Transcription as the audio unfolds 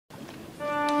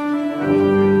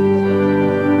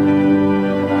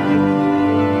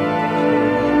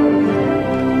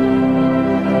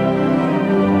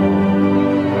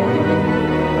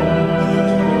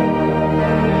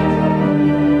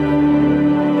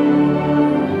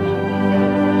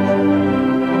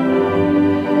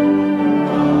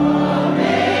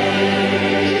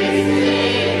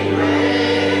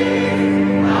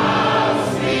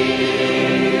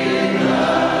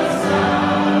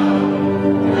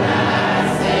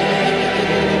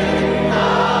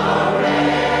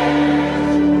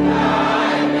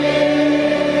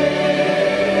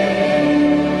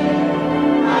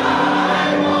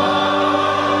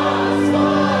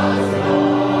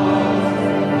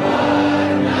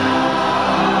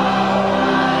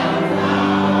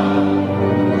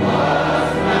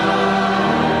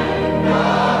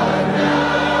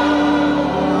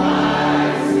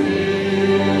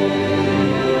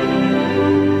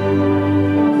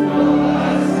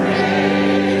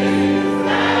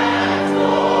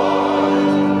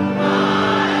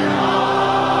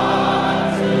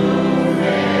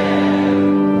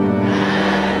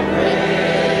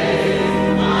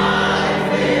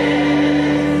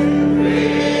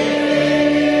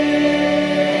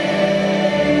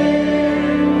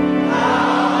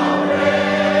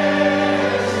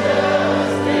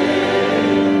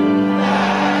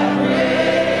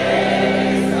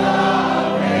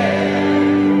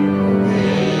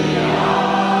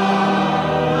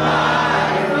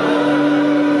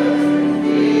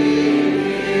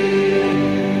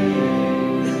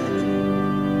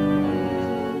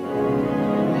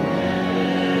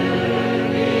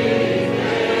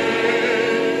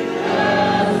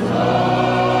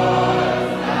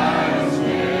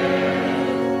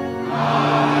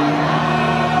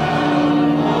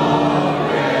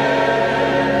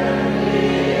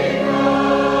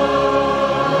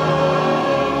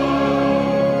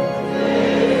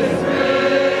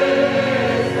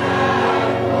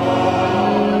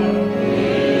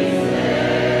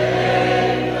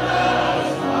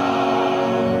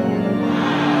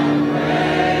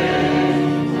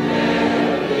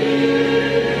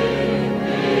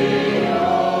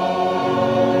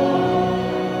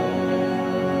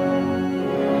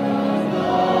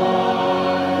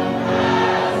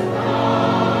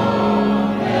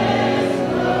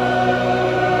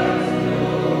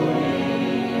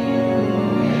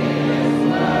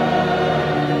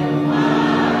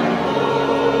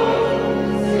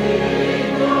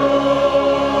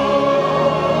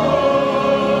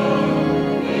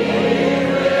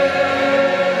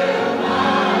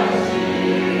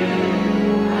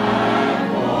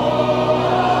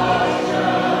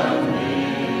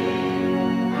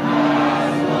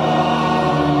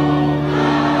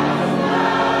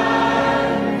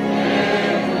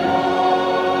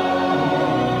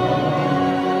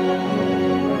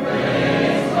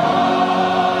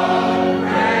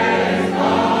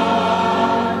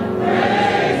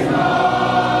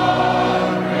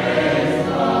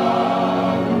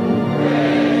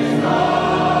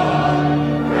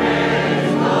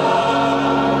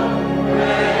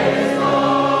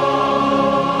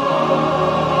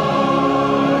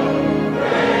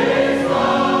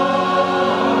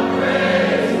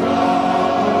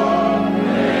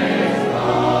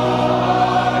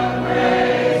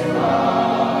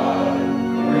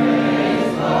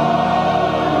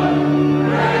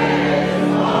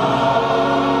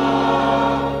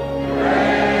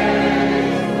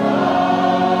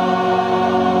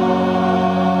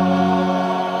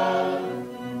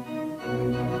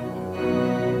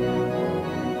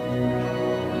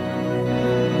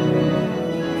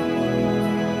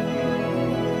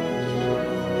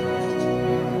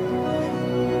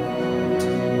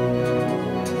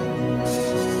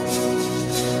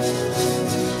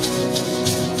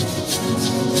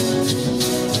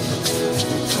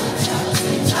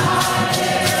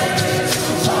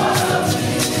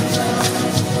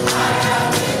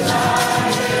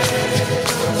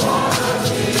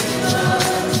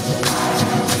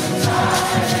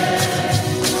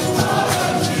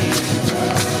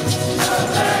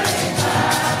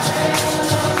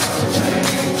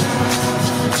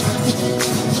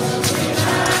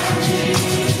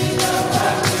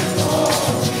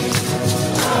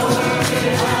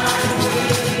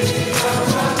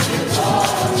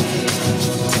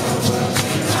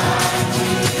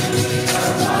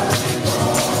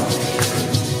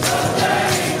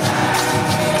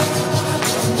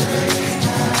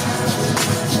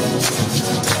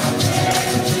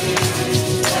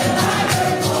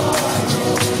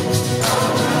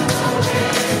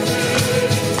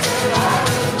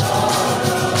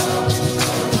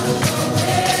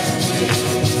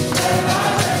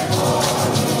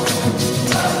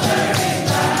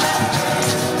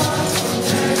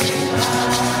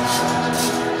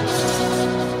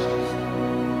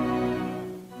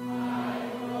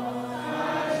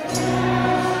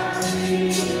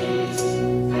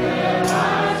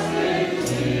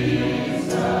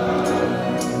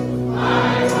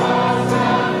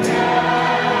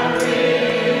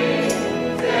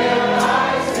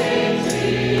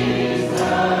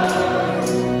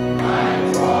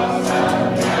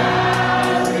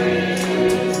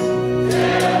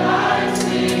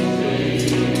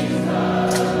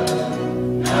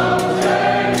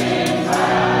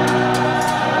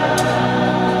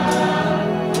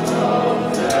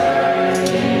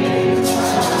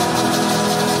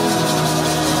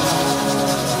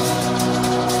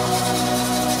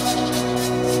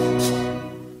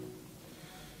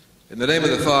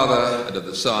Father, and of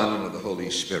the Son, and of the Holy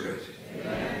Spirit.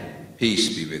 Amen.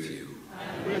 Peace be with you.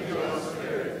 And with your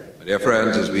spirit. My dear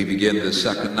friends, as we begin this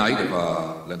second night of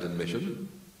our Lenten Mission,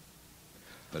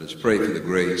 let us pray for the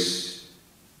grace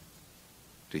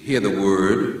to hear the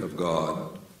Word of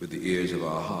God with the ears of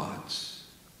our hearts.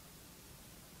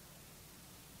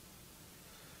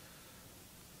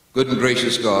 Good and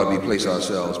gracious God, we place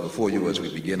ourselves before you as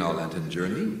we begin our Lenten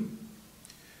journey.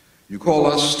 You call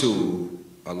us to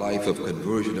a life of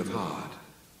conversion of heart.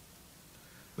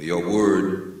 May your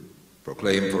word,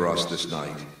 proclaimed for us this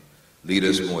night, lead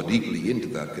us more deeply into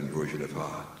that conversion of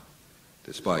heart,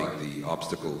 despite the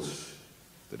obstacles,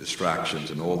 the distractions,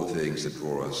 and all the things that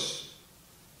draw us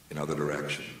in other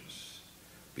directions.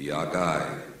 Be our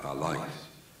guide, our light,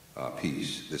 our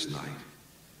peace this night.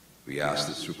 We ask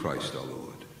this through Christ our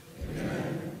Lord.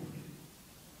 Amen.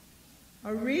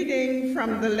 A reading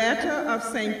from the letter of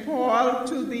St. Paul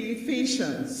to the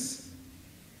Ephesians.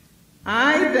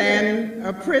 I then,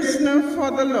 a prisoner for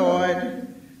the Lord,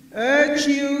 urge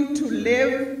you to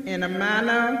live in a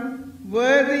manner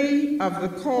worthy of the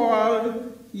call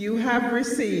you have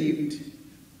received,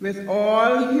 with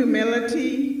all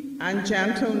humility and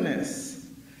gentleness,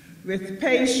 with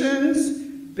patience,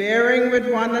 bearing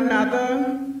with one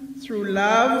another through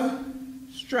love,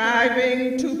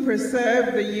 striving to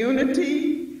preserve the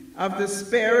unity of the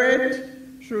Spirit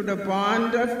through the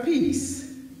bond of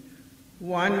peace.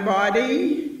 One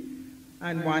body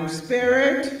and one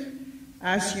Spirit,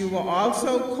 as you were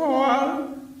also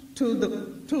called to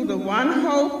the one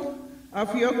hope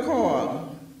of your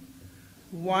call.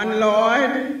 One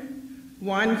Lord,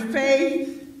 one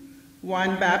faith,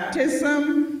 one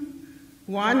baptism,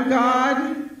 one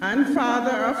God and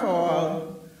Father of all,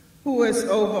 who is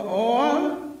over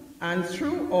all and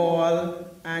through all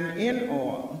and in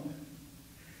all.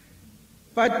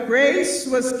 But grace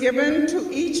was given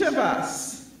to each of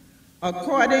us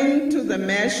according to the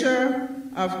measure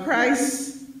of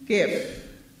Christ's gift.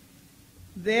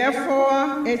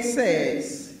 Therefore it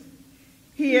says,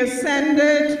 He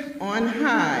ascended on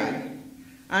high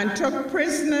and took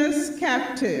prisoners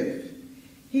captive.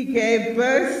 He gave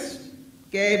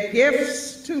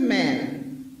gifts to men.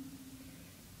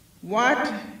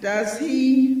 What does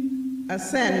he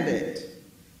ascended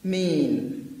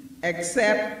mean,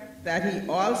 except that he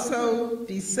also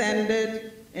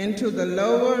descended into the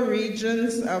lower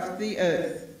regions of the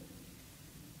earth?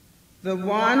 The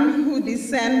one who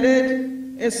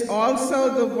descended is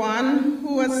also the one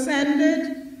who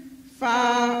ascended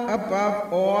far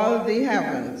above all the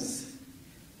heavens,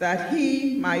 that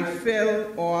he might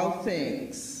fill all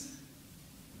things.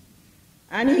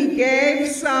 And he gave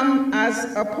some as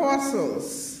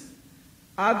apostles,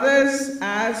 others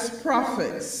as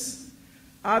prophets,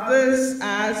 others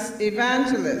as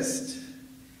evangelists,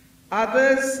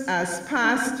 others as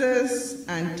pastors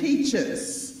and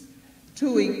teachers,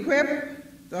 to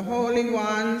equip the holy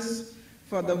ones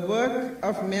for the work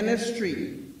of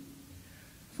ministry,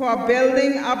 for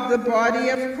building up the body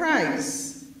of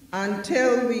Christ,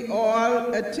 until we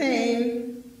all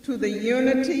attain to the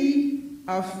unity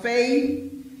of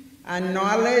faith and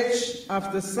knowledge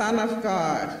of the Son of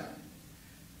God,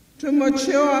 to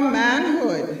mature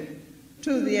manhood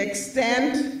to the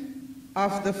extent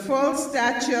of the full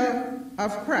stature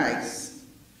of Christ,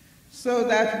 so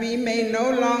that we may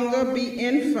no longer be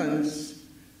infants,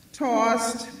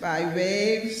 tossed by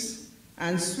waves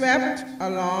and swept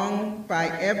along by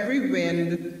every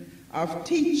wind of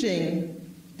teaching,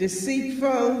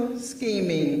 deceitful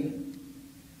scheming.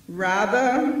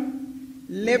 Rather,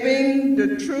 living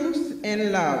the truth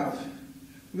in love,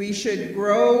 we should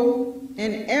grow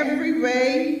in every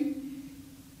way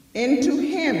into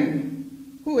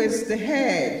Him who is the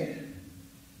head,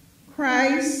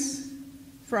 Christ,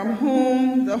 from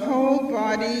whom the whole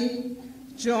body,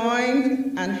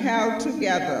 joined and held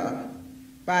together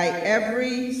by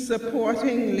every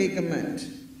supporting ligament,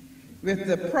 with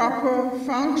the proper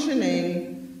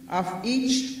functioning of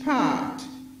each part,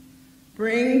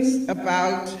 brings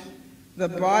about the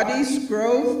body's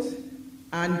growth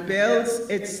and builds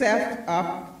itself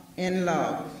up in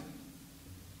love.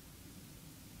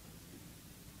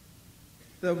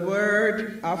 The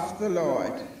word of the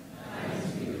Lord.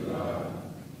 Thanks be to God.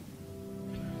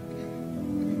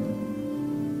 Amen.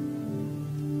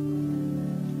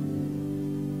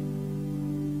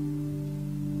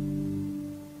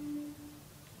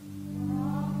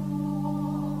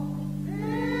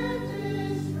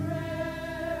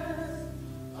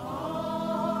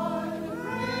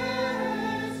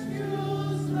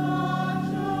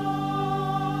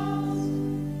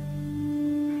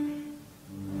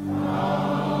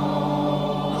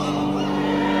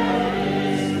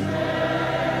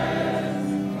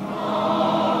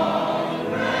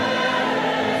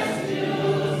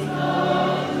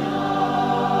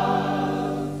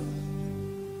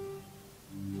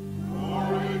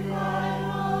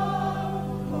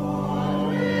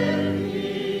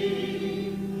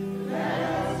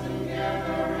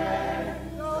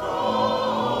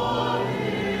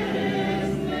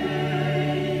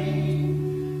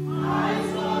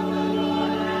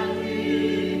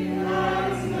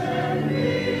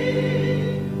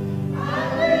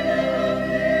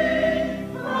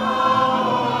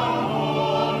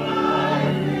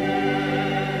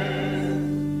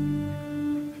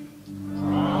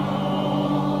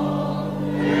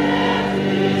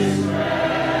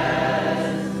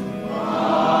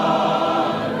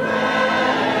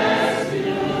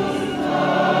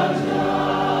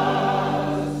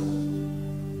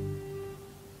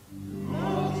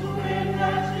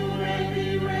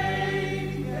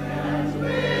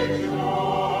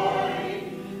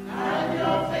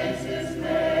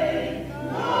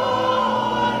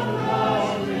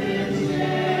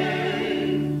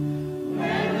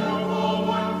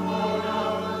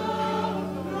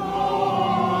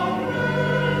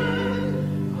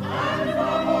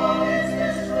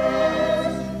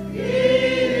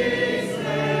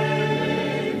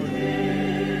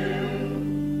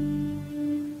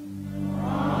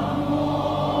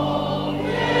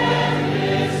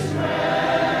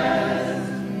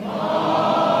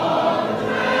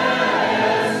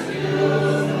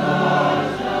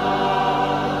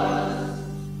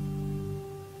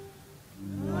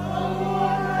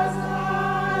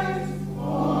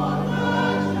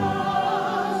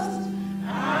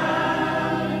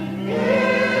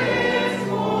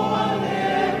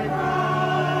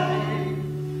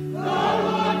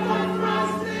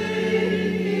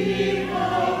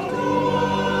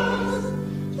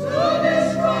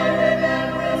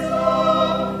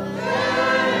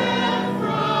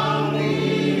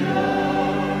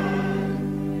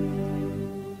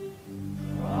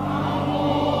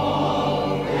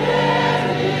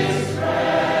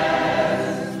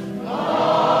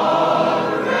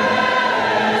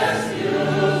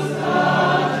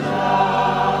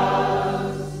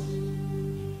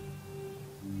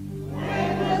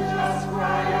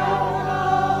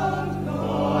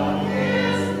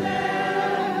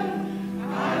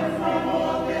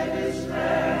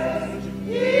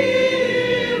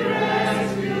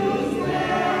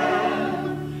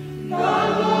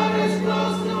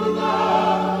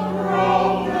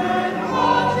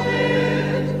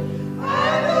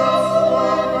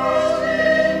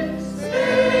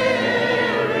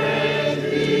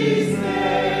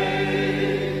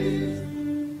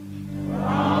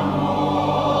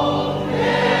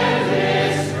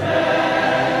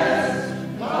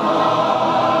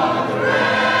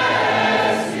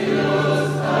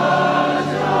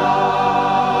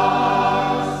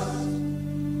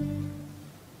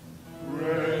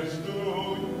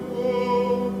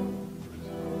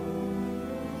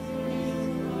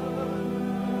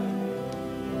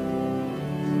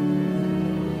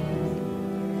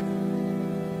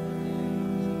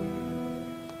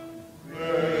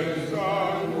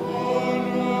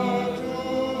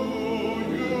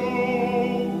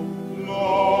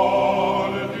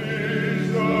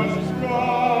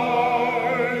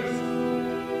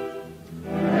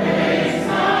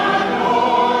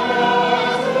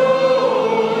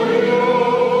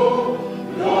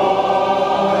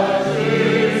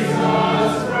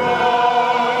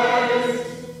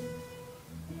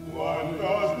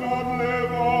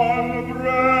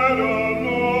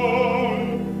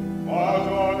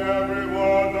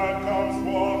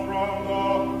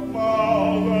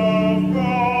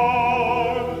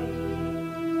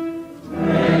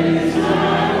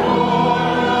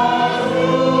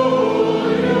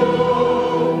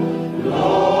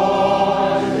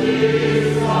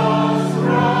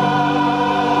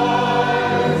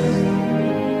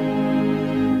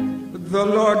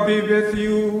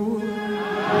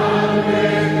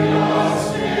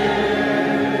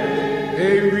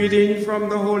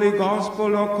 Holy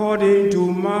Gospel according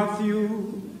to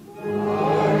Matthew.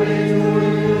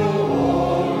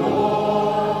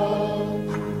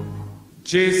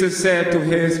 Jesus said to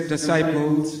his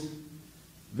disciples,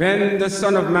 "When the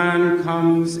Son of Man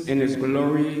comes in his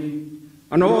glory,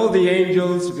 and all the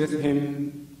angels with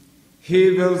him,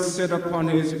 he will sit upon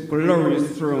his glorious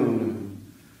throne,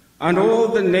 and all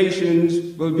the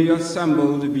nations will be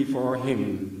assembled before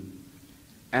him.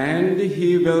 And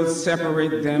he will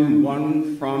separate them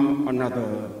one from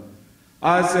another,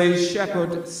 as a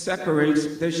shepherd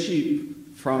separates the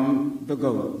sheep from the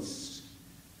goats.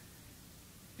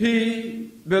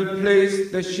 He will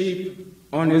place the sheep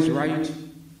on his right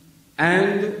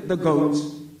and the goats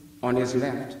on his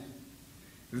left.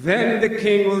 Then the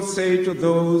king will say to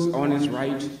those on his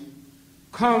right,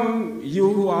 'Come, you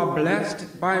who are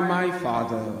blessed by my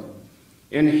Father,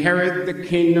 inherit the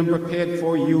kingdom prepared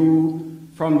for you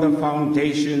from the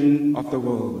foundation of the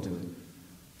world.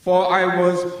 For I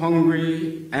was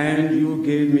hungry, and you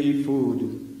gave me food.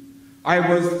 I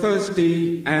was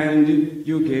thirsty, and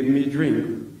you gave me drink.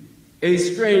 A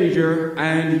stranger,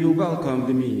 and you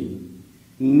welcomed me.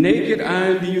 Naked,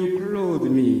 and you clothed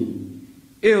me.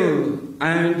 Ill,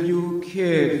 and you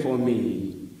cared for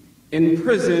me. In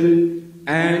prison,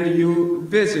 and you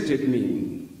visited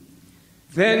me.'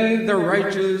 Then the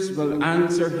righteous will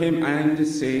answer him and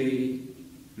say,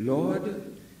 'Lord,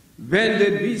 when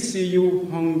did we see you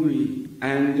hungry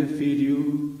and feed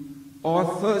you, or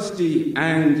thirsty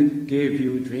and gave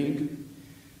you drink?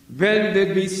 When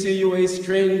did we see you a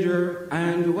stranger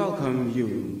and welcome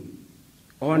you,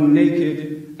 or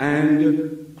naked and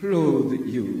clothe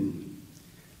you?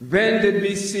 When did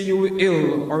we see you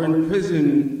ill or in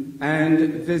prison and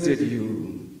visit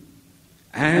you?'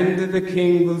 And the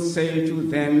king will say to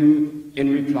them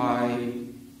in reply,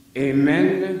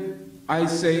 'Amen, I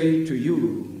say to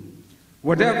you,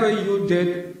 whatever you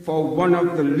did for one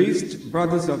of the least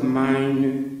brothers of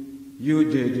mine,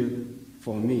 you did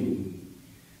for me.'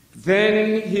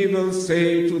 Then he will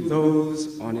say to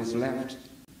those on his left,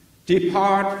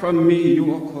 'Depart from me, you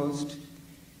accursed,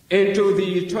 into the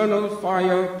eternal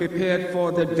fire prepared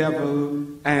for the devil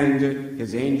and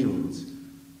his angels.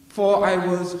 For I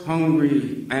was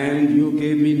hungry, and you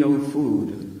gave me no food.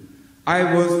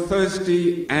 I was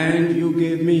thirsty, and you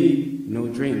gave me no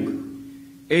drink.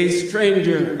 A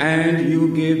stranger, and you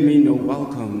gave me no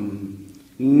welcome.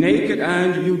 Naked,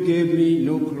 and you gave me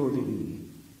no clothing.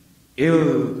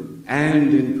 Ill,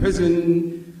 and in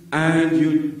prison, and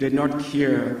you did not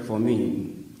care for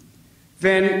me.'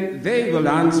 Then they will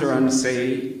answer and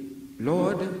say,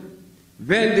 'Lord,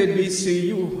 when did we see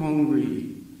you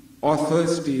hungry, or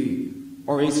thirsty,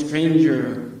 or a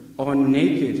stranger, or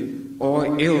naked,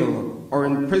 or ill, or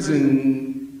in prison,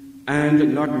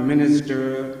 and not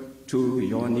minister to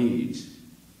your needs?'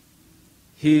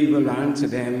 He will answer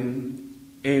them,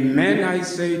 'Amen, I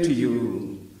say to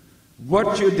you,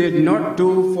 what you did not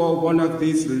do for one of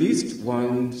these least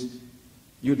ones,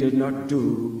 you did not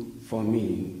do for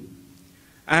me.'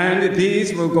 And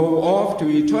these will go off to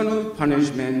eternal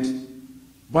punishment,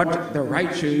 but the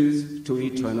righteous to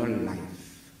eternal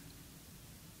life."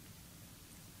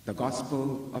 The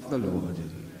Gospel of the Lord.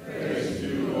 Praise to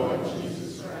you, Lord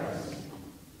Jesus Christ.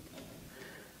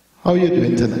 How are you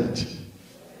doing tonight?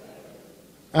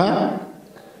 Huh?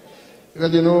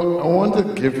 Well, you know, I want to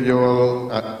give you all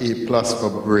an A+ for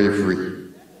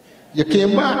bravery. You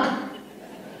came back.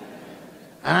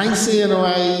 I say, you know,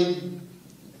 I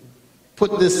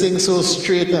put this thing so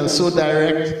straight and so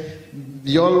direct,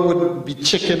 y'all would be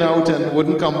checking out and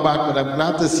wouldn't come back, but I'm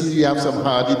glad to see you have some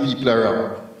hardy people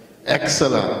around.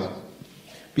 Excellent.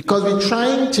 Because we're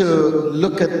trying to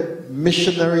look at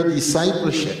missionary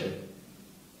discipleship.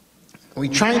 We're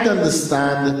trying to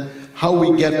understand how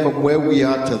we get from where we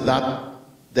are to that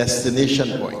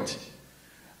destination point.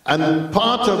 And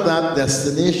part of that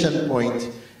destination point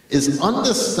is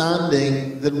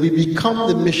understanding that we become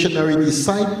the missionary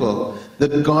disciple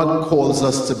that God calls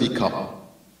us to become.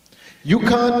 You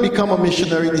can't become a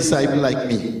missionary disciple like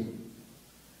me,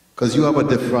 because you have a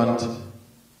different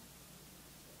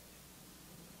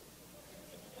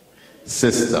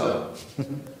sister,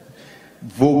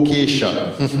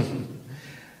 vocation,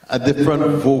 a different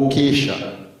vocation.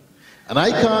 And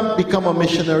I can't become a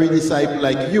missionary disciple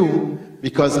like you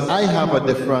because I have a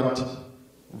different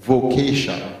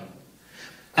vocation.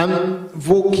 And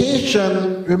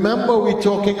vocation, remember we're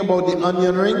talking about the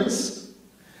onion rings?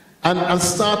 And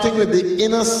starting with the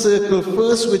inner circle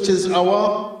first, which is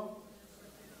our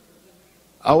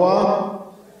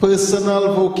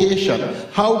personal vocation.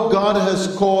 How God has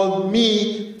called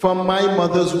me from my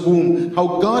mother's womb. How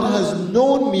God has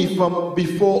known me from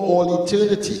before all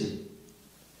eternity.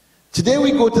 Today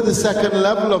we go to the second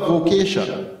level of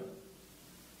vocation,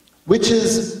 which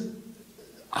is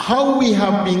how we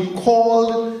have been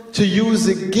called to use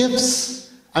the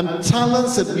gifts and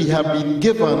talents that we have been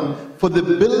given for the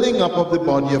building up of the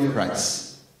body of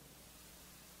Christ.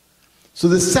 So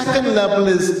the second level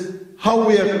is how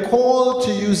we are called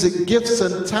to use the gifts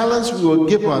and talents we were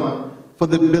given for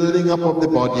the building up of the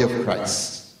body of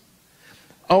Christ.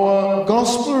 Our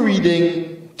gospel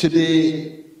reading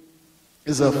today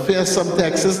is a fearsome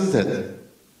text, isn't it?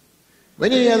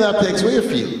 When you hear that text, what do you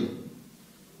feel?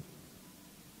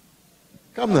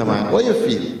 Come now, man, what do you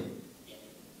feel?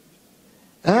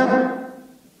 Huh?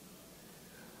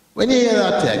 When you hear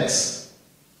that text,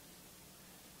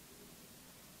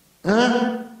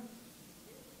 huh?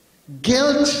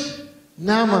 Guilt?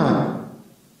 Nah, man.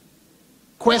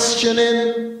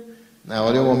 Questioning? Now,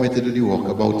 all you want me to do the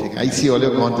walkabout thing. I see all you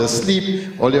going to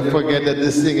sleep, all you forget that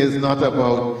this thing is not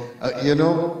about,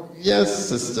 yes,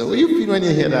 sister, what do you feel when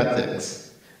you hear that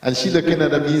text? And she looking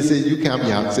at me and saying, you can't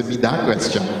be asking me that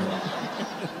question.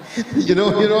 you know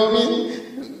what I mean?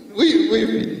 What do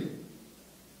you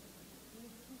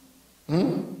feel?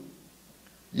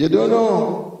 You don't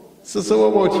know. Sister,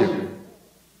 what about you?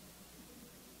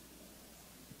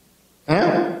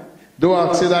 Huh? Don't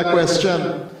ask you that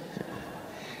question.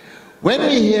 When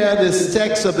we hear this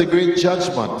text of the great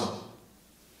judgment,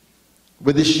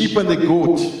 with the sheep and the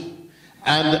goat,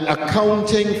 and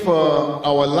accounting for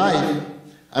our life,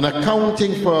 and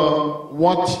accounting for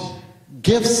what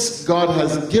gifts God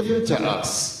has given to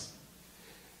us,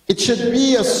 it should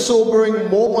be a sobering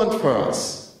moment for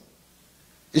us.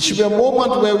 It should be a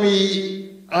moment where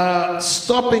we are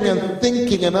stopping and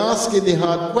thinking and asking the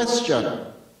hard question.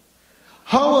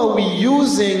 How are we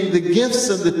using the gifts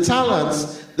and the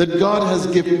talents that God has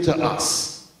given to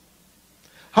us?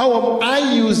 How am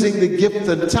I using the gift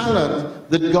and talent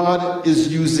that God is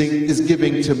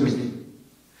giving to me?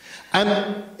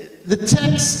 And the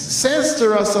text says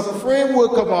to us a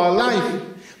framework of our life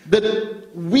that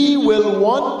we will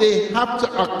one day have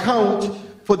to account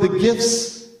for the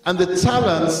gifts and the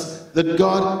talents that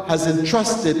God has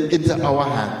entrusted into our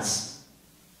hands.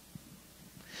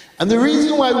 And the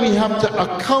reason why we have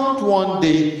to account one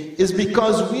day is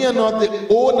because we are not the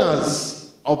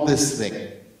owners of this thing.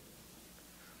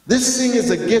 This thing is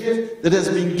a gift that has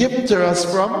been given to us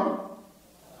from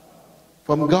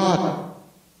God.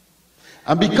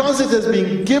 And because it has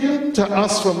been given to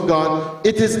us from God,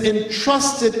 it is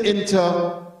entrusted into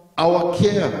our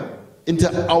care, into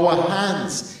our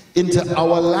hands, into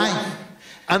our life.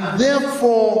 And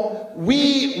therefore,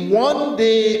 we one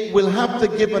day will have to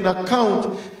give an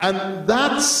account, and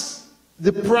that's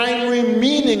the primary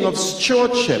meaning of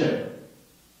stewardship.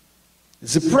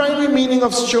 It's the primary meaning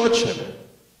of stewardship.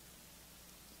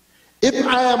 If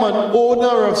I am an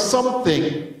owner of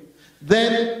something,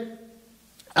 then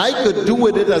I could do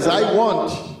with it as I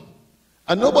want,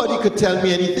 and nobody could tell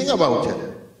me anything about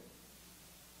it.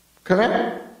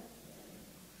 Correct?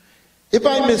 If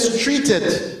I mistreat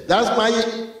it, that's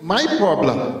my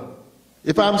problem.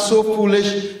 If I'm so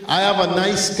foolish, I have a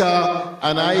nice car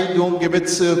and I don't give it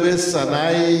service and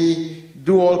I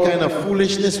do all kind of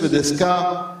foolishness with this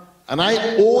car and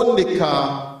I own the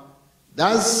car,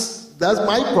 that's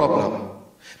my problem.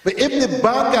 But if the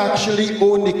bank actually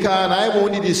owns the car and I'm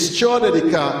only the steward of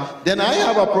the car, then I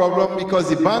have a problem because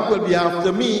the bank will be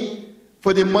after me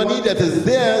for the money that is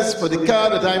theirs for the car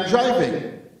that I'm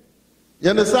driving. You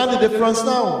understand the difference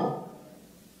now?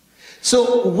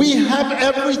 So we have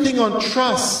everything on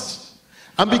trust.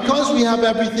 And because we have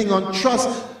everything on trust,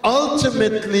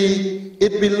 ultimately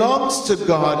it belongs to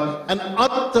God, and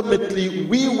ultimately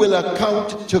we will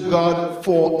account to God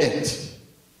for it.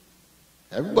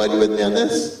 Everybody with me on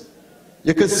this?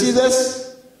 You can see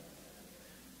this?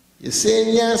 You're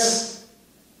saying yes?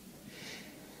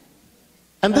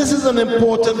 And this is an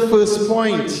important first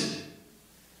point.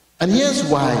 And here's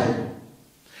why.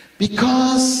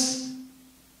 Because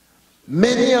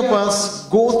many of us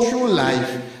go through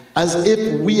life as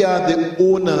if we are the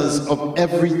owners of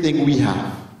everything we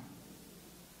have.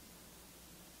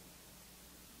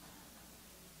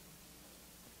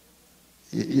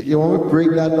 You want me to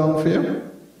break that down for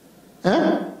you?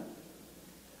 Huh?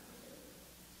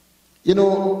 You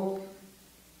know,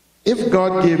 if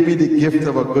God gave me the gift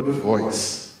of a good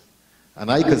voice,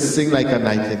 and I could sing like a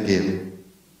nightingale,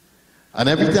 and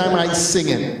every time I sing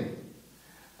it,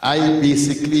 I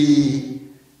basically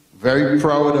very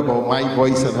proud about my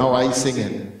voice and how I sing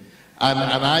it.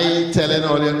 And I telling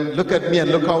all you, look at me and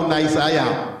look how nice I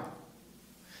am.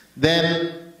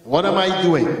 Then what am I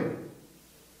doing?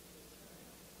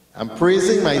 I'm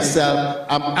praising myself.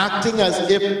 I'm acting as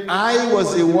if I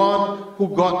was the one who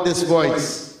got this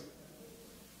voice.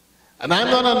 And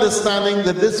I'm not understanding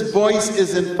that this voice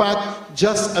is in fact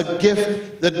just a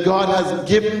gift that God has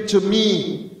given to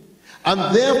me.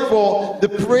 And therefore, the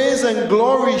praise and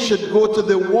glory should go to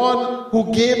the one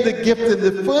who gave the gift in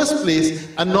the first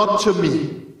place and not to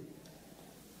me.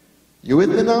 You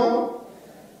with me now?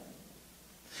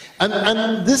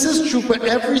 And this is true for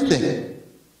everything.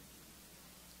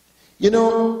 You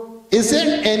know, is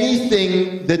there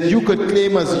anything that you could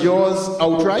claim as yours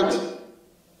outright?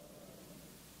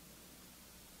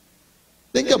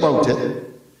 Think about it.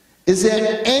 Is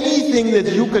there anything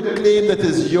that you could claim that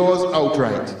is yours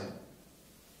outright?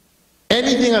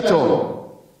 Anything at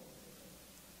all?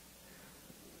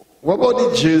 What about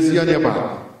the jersey on your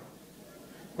back?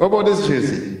 What about this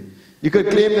jersey? You could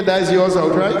claim that that is yours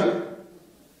outright?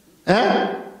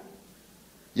 Huh?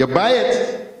 You buy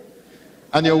it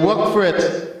and you work for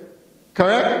it.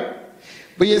 Correct?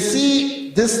 But you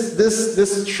see,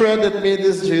 this thread that made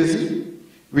this jersey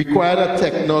required a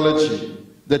technology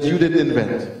that you didn't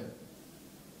invent.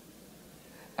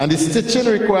 And the stitching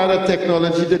required a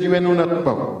technology that you ain't know nothing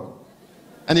about.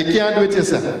 And you can't do it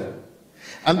yourself.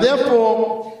 And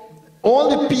therefore,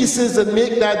 all the pieces that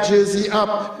make that jersey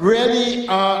up really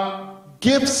are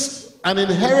gifts and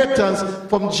inheritance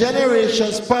from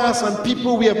generations past and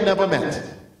people we have never met.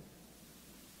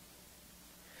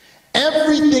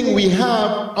 Everything we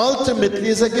have ultimately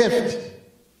is a gift.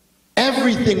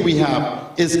 Everything we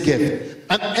have is a gift.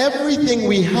 And everything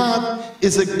we have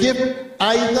is a gift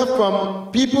either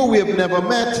from people we have never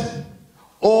met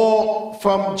or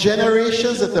from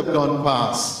generations that have gone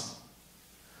past.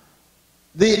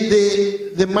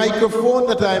 The microphone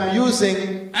that I'm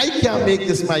using, I can't make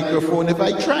this microphone if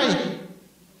I try.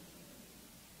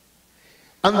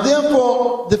 And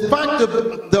therefore, the fact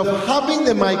of having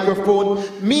the microphone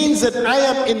means that I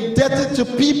am indebted to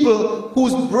people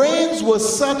whose brains were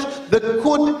such that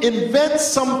could invent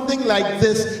something like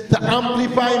this to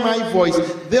amplify my voice.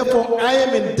 Therefore, I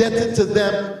am indebted to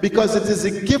them because it is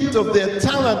a gift of their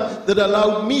talent that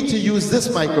allowed me to use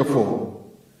this microphone.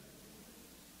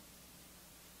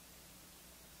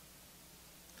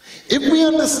 If we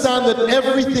understand that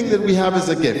everything that we have is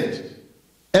a gift,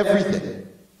 everything.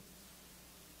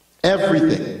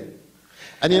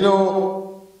 And you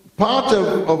know, part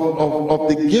of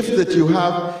the gift that you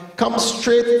have comes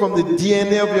straight from the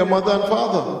DNA of your mother and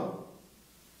father.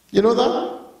 You know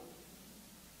that?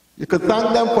 You could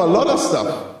thank them for a lot of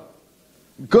stuff.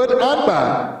 Good and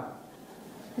bad.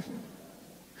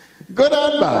 Good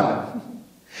and bad.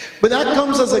 But that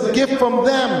comes as a gift from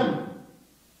them.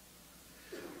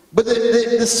 But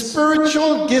the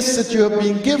spiritual gifts that you have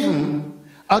been given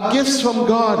are gifts from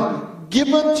God,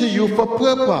 given to you for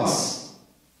purpose.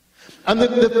 And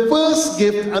the first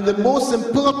gift and the most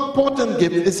important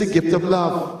gift is a gift of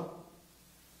love.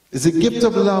 It's a gift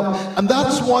of love. And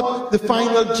that's what the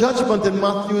final judgment in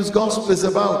Matthew's gospel is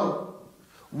about.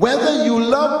 Whether you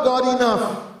love God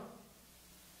enough,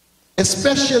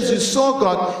 especially as you saw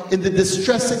God in the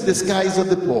distressing disguise of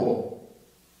the poor.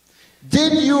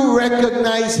 Did you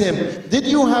recognize him? Did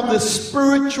you have the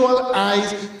spiritual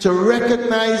eyes to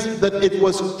recognize that it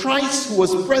was Christ who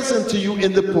was present to you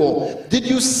in the poor? Did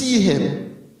you see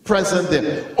him present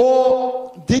there?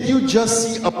 Or did you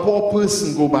just see a poor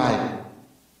person go by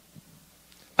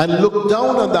and look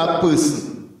down on that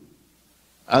person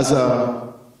as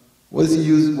a, what's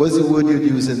the word you'd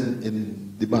use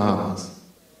in the Bahamas?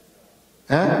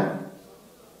 Huh?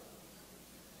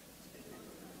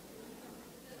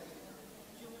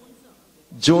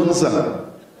 Joneser.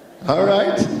 All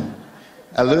right.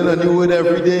 I learn a new word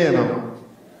every day, you know.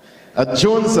 A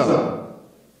Joneser.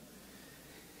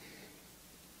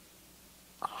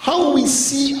 How we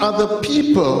see other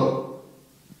people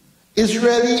is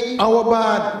really our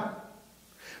bad.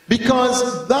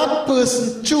 Because that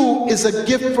person too is a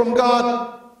gift from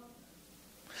God.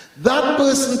 That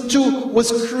person too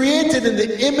was created in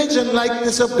the image and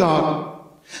likeness of God.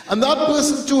 And that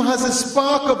person too has a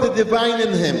spark of the divine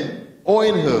in him. Or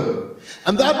in her.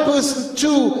 And that person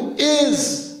too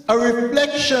is a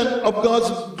reflection of God's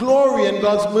glory and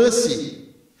God's mercy.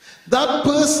 That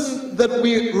person that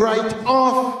we write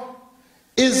off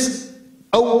is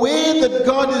a way that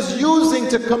God is using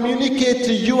to communicate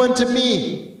to you and to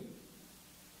me.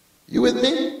 You with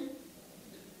me?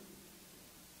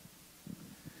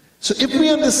 So if we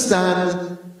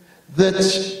understand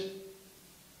that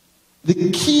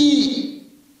the key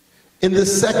in the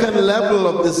second level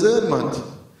of discernment,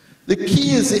 the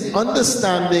key is the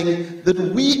understanding that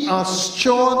we are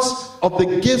stewards of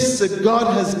the gifts that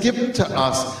God has given to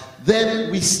us.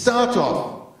 Then we start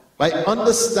off by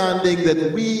understanding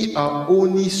that we are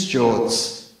only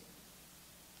stewards.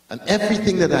 And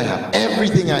everything that I have,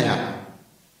 everything I have,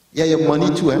 yeah, your money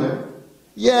too, eh?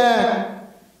 Yeah,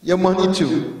 your money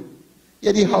too.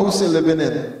 Yeah, the house you're living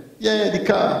in. Yeah, the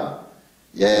car.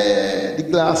 Yeah, the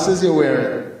glasses you're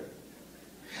wearing.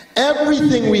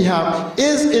 Everything we have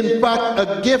is in fact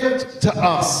a gift to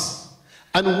us.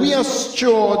 And we are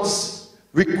stewards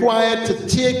required to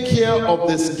take care of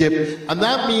this gift. And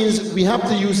that means we have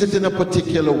to use it in a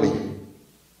particular way.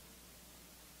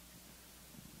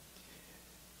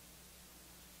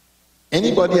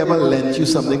 Anybody ever lent you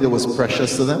something that was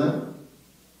precious to them?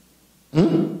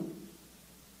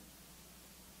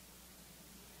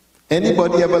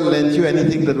 Anybody ever lent you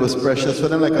anything that was precious for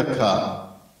them, like a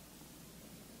car?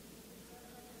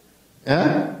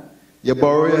 Yeah? You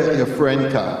borrow your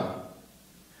friend's car.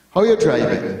 How you drive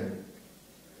it?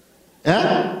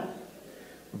 Yeah?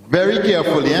 Very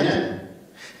carefully, yeah?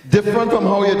 Different from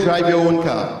how you drive your own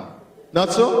car.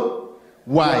 Not so?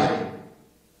 Why?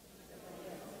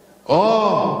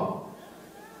 Oh,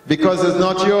 because it's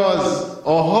not yours.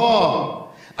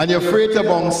 Oh, and you're afraid to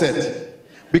bounce it.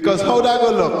 Because how that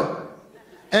gonna look?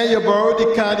 And you borrow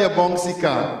the car, you bounce the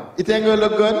car. It ain't gonna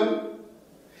look good?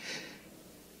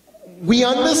 We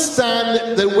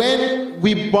understand that when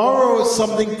we borrow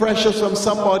something precious from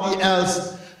somebody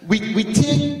else, we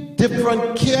take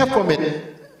different care from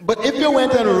it. But if you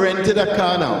went and rented a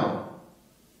car now,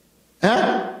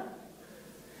 huh?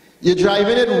 You're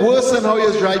driving it worse than how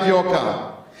you drive your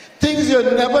car. Things you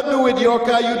never do with your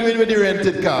car, you do it with the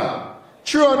rented car.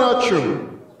 True or not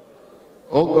true?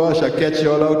 Oh gosh, I catch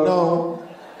you all out now.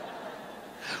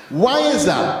 Why is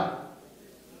that?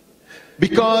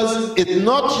 Because it's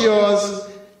not yours,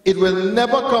 it will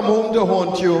never come home to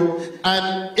haunt you,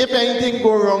 and if anything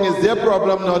go wrong, it's their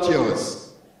problem, not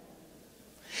yours.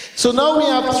 So now we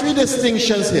have three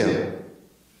distinctions here.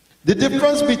 The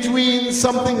difference between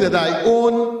something that I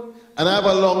own and I have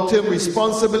a long-term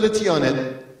responsibility on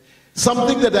it,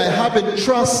 something that I have in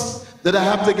trust that I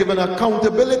have to give an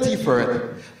accountability for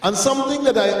it, and something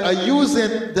that I use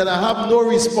it that I have no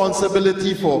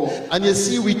responsibility for. And you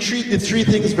see, we treat the three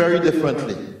things very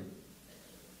differently.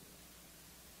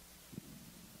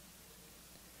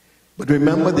 But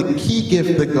remember, the key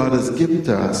gift that God has given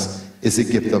to us is a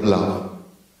gift of love.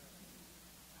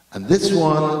 And this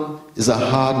one is a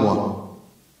hard one.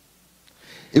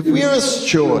 If we are a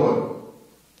steward,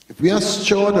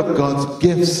 of God's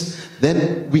gifts,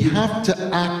 then we have to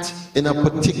act in a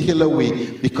particular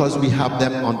way because we have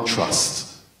them on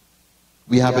trust.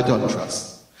 We have it on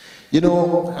trust. You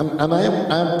know, and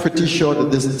I'm pretty sure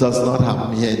that this does not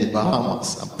happen here in the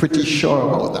Bahamas. I'm pretty sure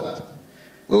about that.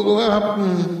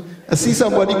 I see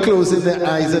somebody closing their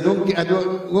eyes. What's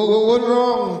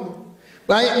wrong?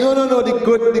 No.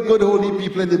 The good holy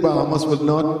people in the Bahamas would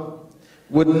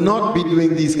not be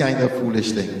doing these kind of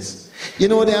foolish things. You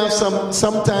know, there are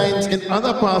sometimes in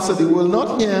other parts of the world,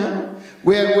 not here,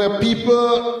 where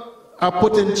people are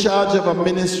put in charge of a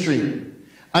ministry.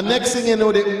 And next thing you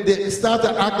know, they start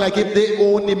to act like if they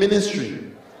own the ministry.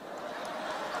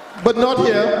 But not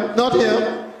here, not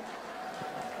here.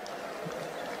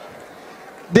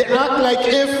 They act like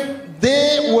if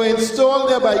they were installed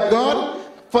there by God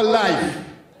for life.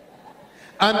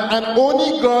 And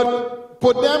only God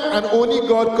put them, and only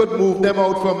God could move them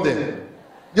out from there.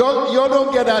 Y'all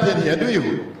don't get that in here, do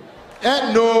you?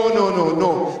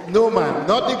 No, man.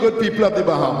 Not the good people of the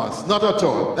Bahamas. Not at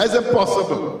all. That's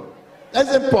impossible.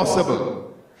 That's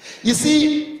impossible. You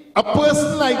see, a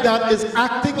person like that is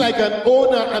acting like an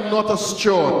owner and not a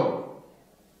steward.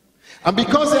 And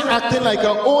because they're acting like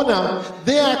an owner,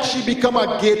 they actually become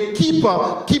a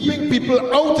gatekeeper, keeping people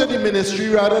out of the ministry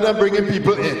rather than bringing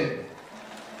people in.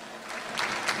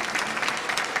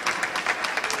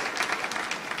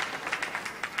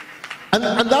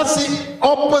 And that's the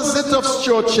opposite of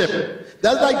stewardship.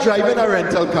 That's like driving a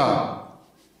rental car.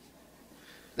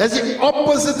 That's the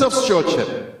opposite of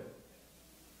stewardship.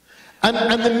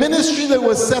 And the ministry that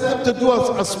was set up to do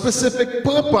a specific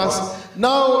purpose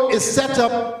now is set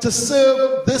up to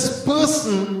serve this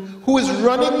person who is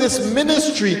running this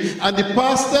ministry. And the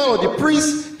pastor or the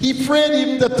priest, he afraid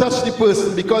even to touch the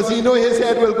person because he knows his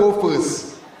head will go first.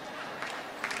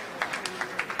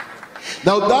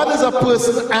 Now that is a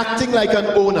person acting like an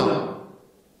owner.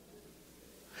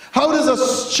 How does a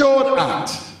steward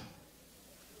act?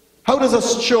 How does a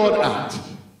steward act?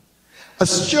 A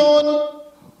steward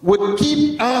would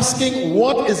keep asking,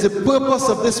 what is the purpose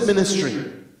of this ministry?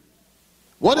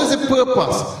 What is the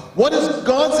purpose? What is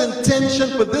God's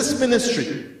intention for this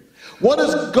ministry? What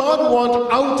does God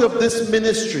want out of this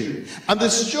ministry? And the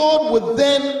steward would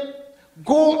then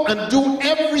go and do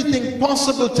everything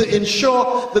possible to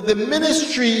ensure that the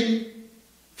ministry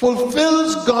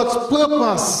fulfills God's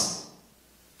purpose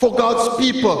for God's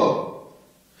people.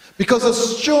 Because a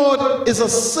steward is a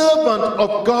servant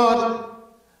of God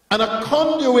and a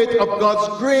conduit of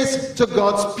God's grace to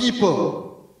God's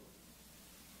people.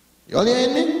 You all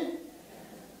hearing me?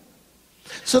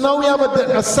 So now we have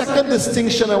a second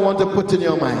distinction I want to put in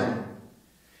your mind.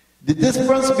 The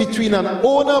difference between an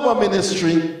owner of a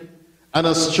ministry and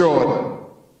a steward.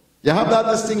 You have that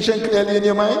distinction clearly in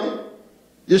your mind?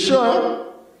 You sure?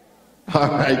 All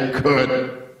right,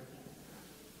 good.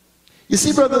 You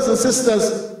see, brothers and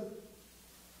sisters,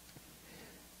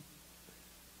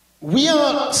 we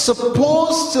are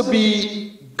supposed to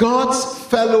be God's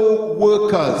fellow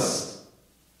workers.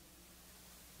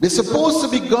 We're supposed to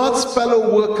be God's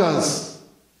fellow workers.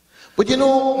 But you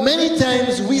know, many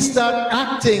times we start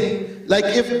acting like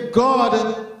if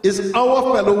God is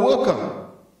our fellow worker.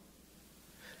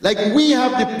 Like we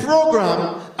have the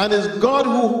program and it's God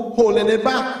who holding it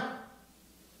back.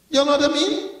 You know what I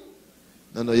mean?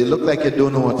 No, you look like you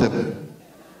don't know what to do.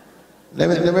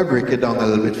 Let me break it down a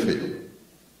little bit for you.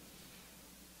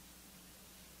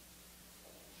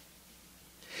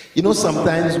 You know,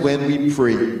 sometimes when we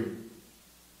pray,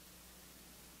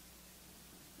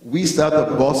 we start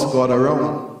to boss God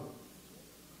around.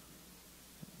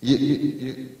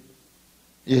 You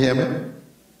hear me?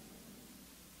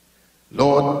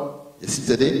 Lord, you see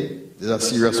today, there's a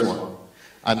serious one.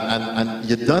 And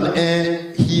you done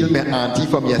heal my auntie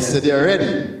from yesterday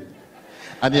already.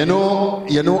 And you know,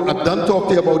 I've done talk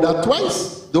to you about that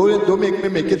twice. Don't make me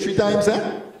make it 3 times,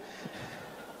 eh?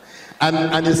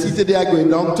 And you see today I'm going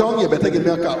downtown, you better give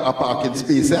me a parking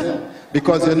space, eh?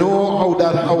 Because you know how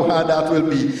hard that will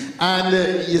be.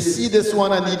 And you see this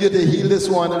one, I need you to heal this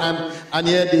one, and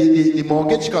yeah, the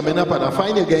mortgage coming up, and I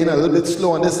find you getting a little bit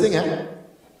slow on this thing, eh?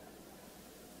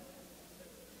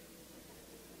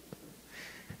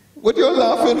 What you're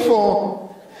laughing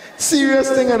for? Serious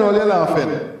thing and all you're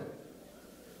laughing.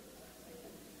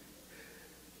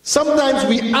 Sometimes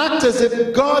we act as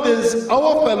if God is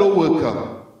our fellow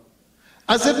worker.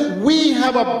 As if we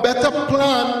have a better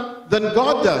plan than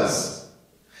God does.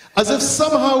 As if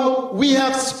somehow we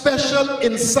have special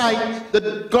insight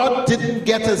that God didn't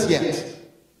get us yet.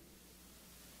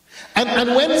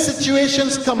 And when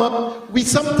situations come up, we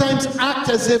sometimes act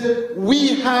as if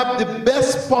we have the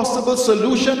best possible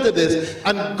solution to this,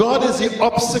 and God is the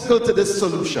obstacle to this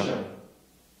solution.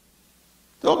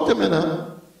 Talk to me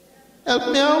now.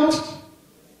 Help me out.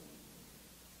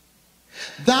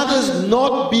 That is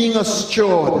not being a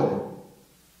steward.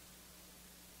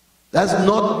 That's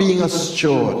not being a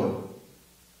steward.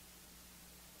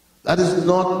 That is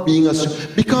not being a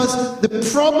steward. Because the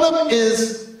problem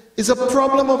is a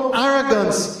problem of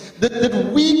arrogance.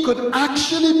 That we could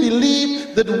actually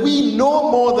believe that we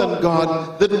know more than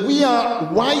God, that we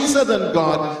are wiser than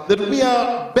God, that we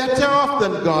are better off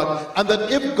than God, and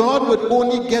that if God would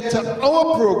only get to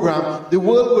our program, the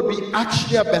world would be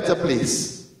actually a better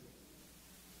place.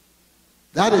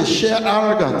 That is sheer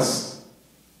arrogance.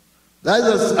 That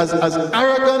is as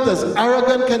arrogant as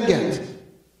arrogant can get.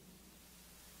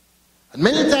 And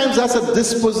many times that's a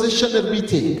disposition that we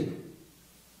take.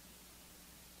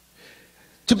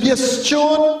 To be a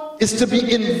steward is to be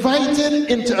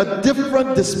invited into a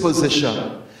different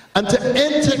disposition and to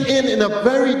enter in a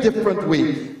very different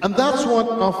way. And that's what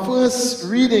our first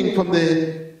reading from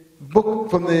the book,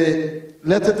 from the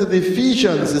letter to the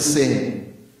Ephesians is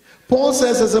saying. Paul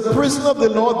says, as a prisoner of the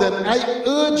Lord, then I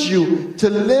urge you to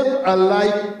live a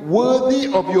life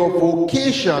worthy of your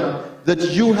vocation that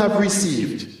you have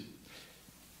received.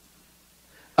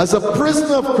 As a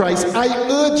prisoner of Christ, I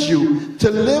urge you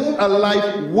to live a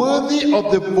life worthy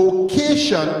of the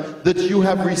vocation that you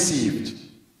have received.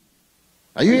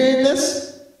 Are you hearing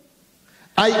this?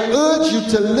 I urge you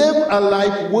to live a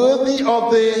life worthy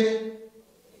of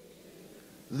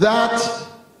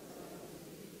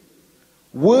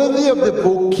worthy of the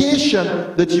vocation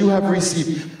that you have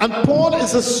received. And Paul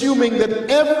is assuming that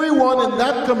everyone in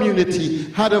that community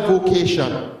had a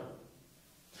vocation.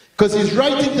 Because he's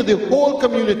writing to the whole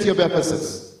community of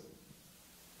Ephesus.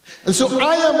 And so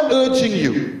I am urging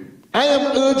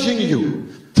you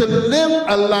to live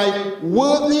a life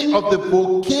worthy of the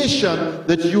vocation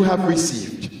that you have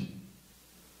received.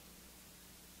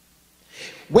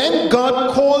 When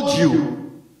God called you,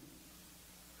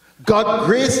 God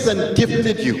graced and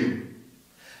gifted you.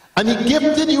 And he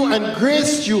gifted you and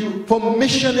graced you for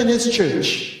mission in his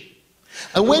church.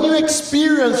 And when you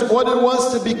experienced what it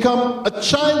was to become a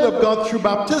child of God through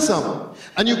baptism,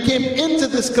 and you came into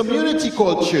this community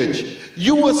called church,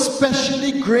 you were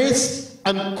specially graced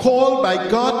and called by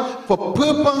God for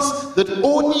purpose that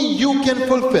only you can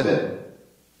fulfill.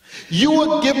 You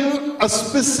were given a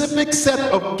specific set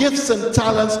of gifts and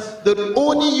talents that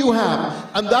only you have.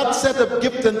 And that set of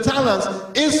gifts and talents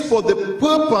is for the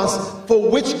purpose for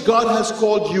which God has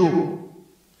called you.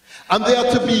 And they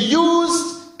are to be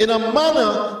used in a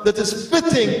manner that is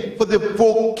fitting for the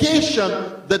vocation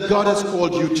that God has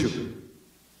called you to.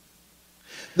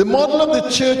 The model of the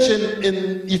church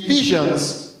in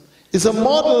Ephesians is a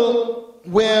model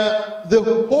where the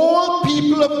whole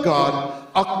people of God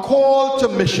are called to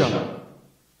mission.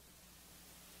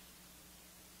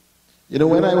 You know,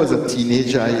 when I was a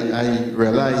teenager, I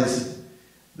realized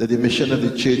that the mission of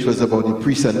the church was about the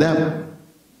priests and them.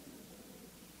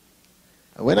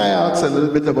 And when I asked a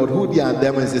little bit about who the and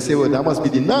them is, they say, well, that must be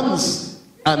the nuns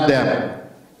and them.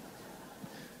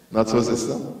 Not so,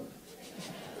 sister.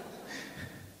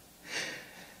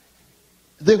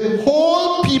 The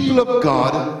whole people of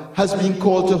God has been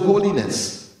called to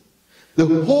holiness. The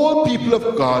whole people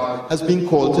of God has been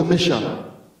called to mission.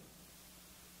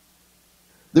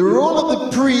 The role of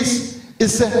the priest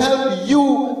is to help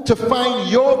you to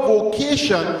find your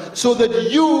vocation so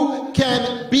that you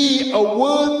can be a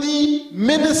worthy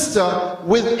minister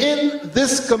within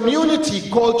this community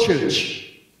called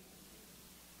church.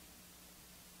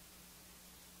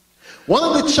 One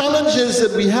of the challenges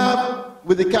that we have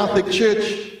with the Catholic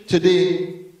Church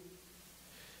today,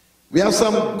 we have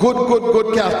some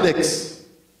good Catholics.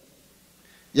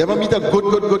 You ever meet a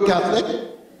good Catholic?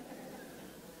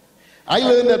 I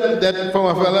learned that from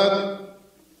a fella,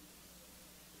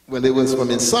 well, it was from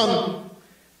his son,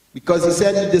 because he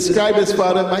said he described his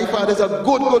father, my father is a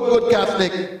good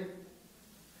Catholic.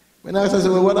 When I said,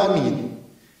 well, what do I mean?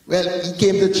 Well, he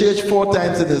came to church 4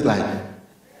 times in his life.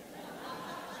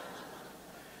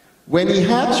 When he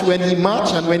hatched, when he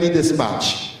marched, and when he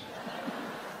dispatched.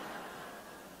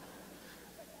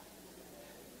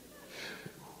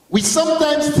 We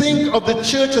sometimes think of the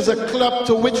church as a club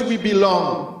to which we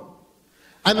belong.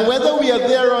 And whether we are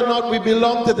there or not, we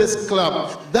belong to this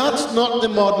club. That's not the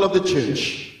model of the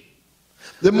church.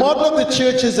 The model of the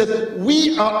church is that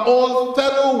we are all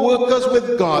fellow workers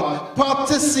with God,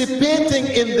 participating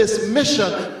in this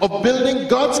mission of building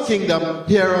God's kingdom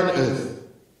here on earth.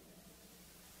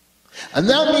 And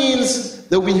that means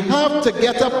that we have to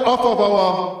get up off of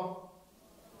our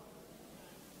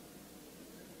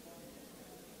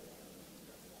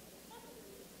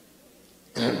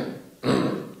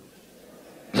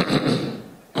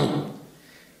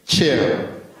chair.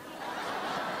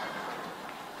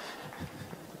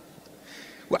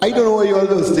 Well, I don't know what you all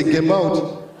was thinking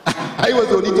about. I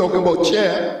was only talking about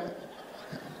chair.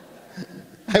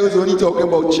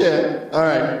 All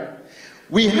right.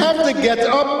 We have to get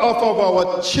up off of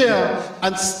our chair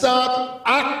and start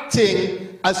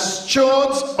acting as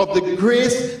stewards of the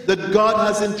grace that God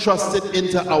has entrusted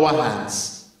into our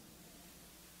hands.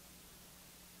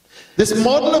 This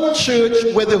model of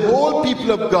church where the whole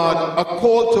people of God are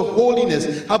called to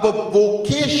holiness, have a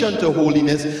vocation to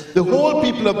holiness, the whole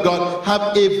people of God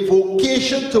have a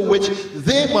vocation to which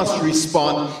they must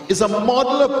respond, is a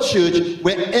model of church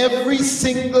where every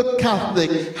single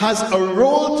Catholic has a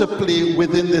role to play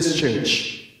within this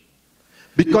church.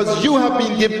 Because you have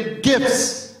been given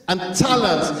gifts and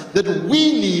talents that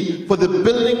we need for the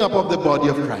building up of the body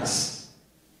of Christ.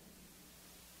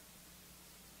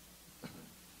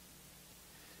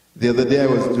 The other day I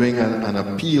was doing an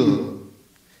appeal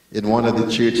in one of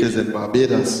the churches in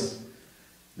Barbados,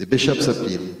 the bishop's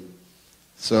appeal.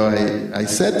 So I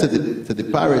said to the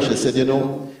parish, I said, you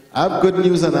know, I have good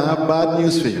news and I have bad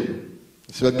news for you.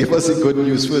 So give us the good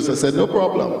news first. I said, no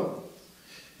problem.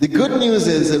 The good news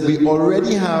is that we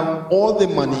already have all the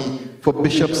money for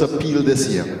bishop's appeal this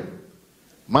year.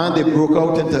 Man, they broke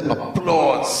out into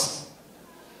applause.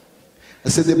 I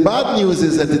said, the bad news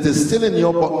is that it is still in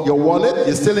your wallet,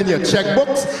 it's still in your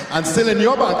checkbooks, and still in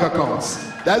your bank accounts.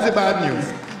 That's the bad news.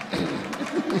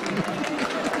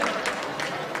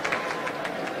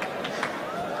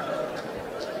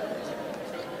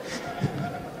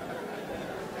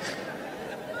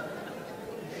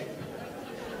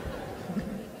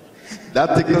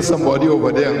 That tickles somebody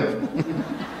over there.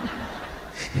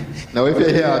 Now, if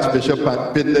you hear Archbishop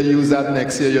Pinder use that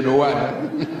next year, you know why.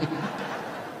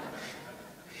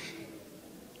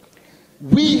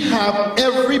 We have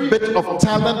every bit of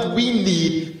talent we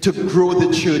need to grow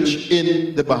the church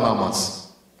in the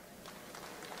Bahamas.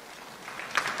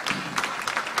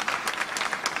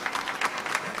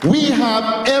 We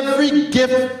have every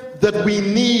gift that we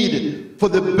need for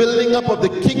the building up of the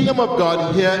kingdom of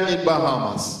God here in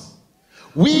Bahamas.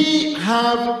 We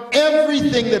have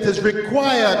everything that is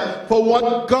required for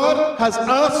what God has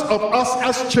asked of us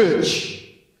as church.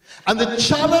 And the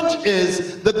challenge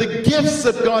is that the gifts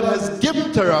that God has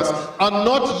given to us are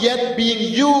not yet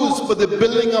being used for the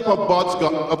building up of God's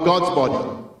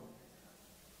body.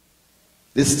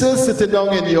 They're still sitting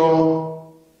down in your...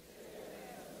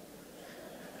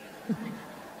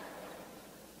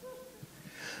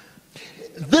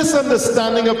 This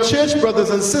understanding of church, brothers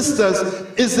and sisters,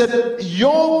 is that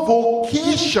your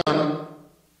vocation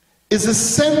is a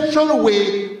central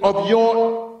way of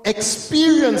your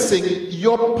experiencing,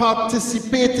 your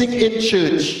participating in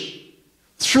church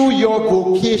through your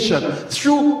vocation,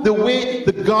 through the way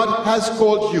that God has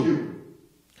called you.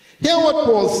 Hear what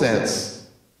Paul says.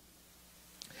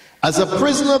 As a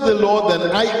prisoner of the Lord,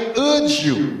 then I urge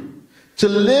you to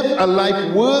live a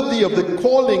life worthy of the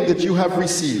calling that you have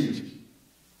received.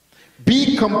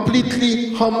 Be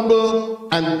completely humble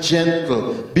and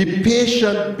gentle. Be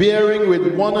patient, bearing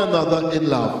with one another in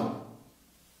love.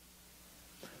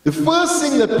 The first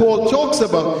thing that Paul talks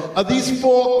about are these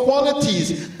four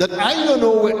qualities that I don't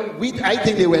know, I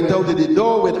think they went out of the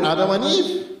door with Adam and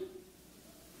Eve.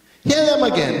 Hear them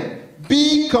again.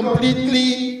 Be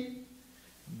completely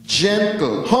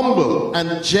gentle, humble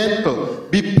and gentle.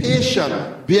 Be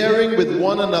patient, bearing with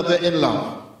one another in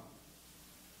love.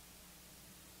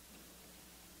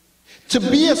 To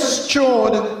be a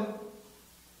steward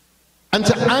and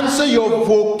to answer your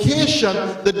vocation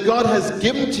that God has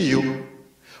given to you,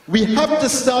 we have to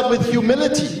start with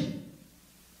humility.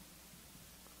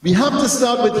 We have to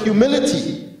start with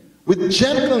humility, with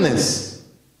gentleness,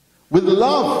 with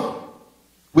love,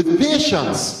 with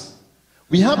patience.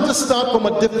 We have to start from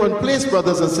a different place,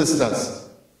 brothers and sisters.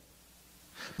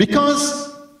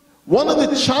 Because one of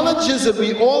the challenges that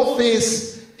we all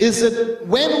face is that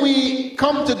when we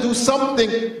come to do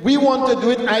something, we want to do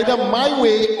it either my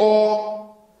way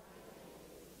or...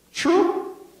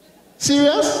 True?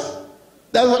 Serious?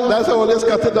 That's how let's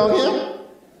cut it down here?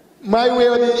 My way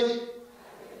or the...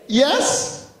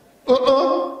 Yes?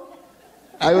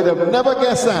 I would have never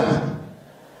guessed that.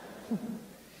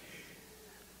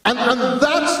 And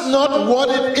that's not what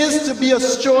it is to be a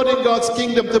steward in God's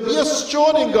kingdom. To be a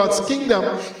steward in God's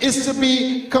kingdom is to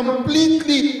be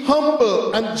completely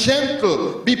humble and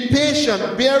gentle, be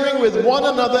patient, bearing with one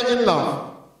another in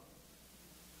love.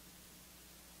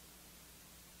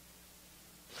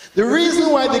 The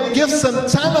reason why the gifts and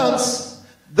talents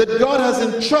that God has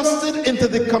entrusted into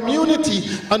the community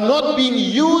are not being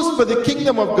used for the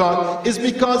kingdom of God is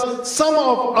because some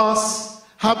of us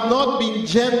have not been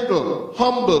gentle,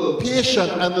 humble,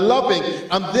 patient, and loving,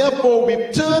 and therefore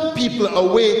we've turned people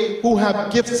away who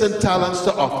have gifts and talents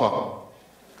to offer.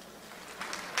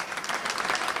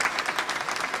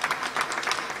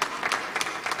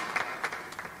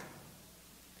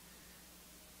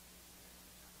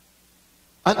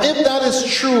 And if that is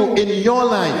true in your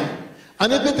life,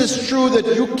 and if it is true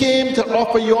that you came to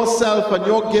offer yourself and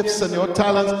your gifts and your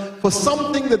talents for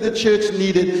something that the church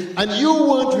needed, and you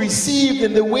weren't received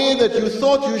in the way that you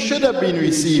thought you should have been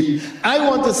received, I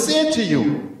want to say to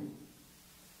you,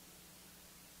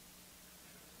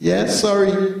 yeah,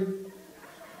 sorry.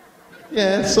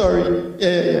 Yeah, sorry.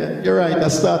 Yeah, you're right. I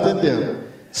started there.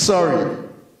 Sorry.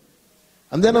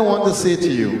 And then I want to say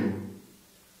to you,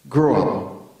 grow up.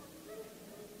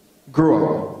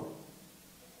 Grow up.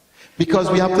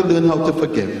 Because we have to learn how to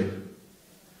forgive.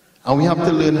 And we have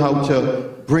to learn how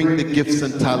to bring the gifts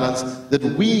and talents that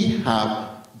we have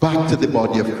back to the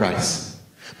body of Christ.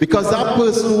 Because that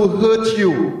person who hurt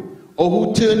you, or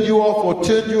who turned you off or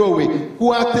turned you away,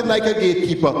 who acted like a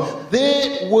gatekeeper,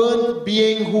 they weren't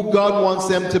being who God wants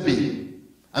them to be.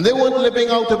 And they weren't living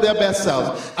out of their best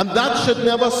selves. And that should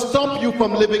never stop you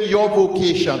from living your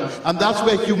vocation. And that's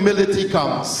where humility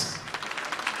comes.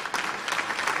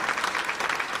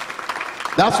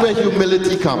 That's where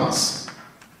humility comes.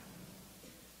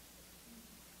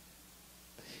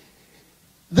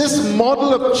 This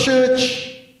model of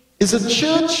church is a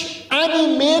church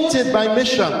animated by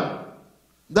mission.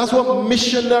 That's what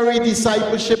missionary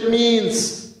discipleship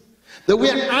means. That we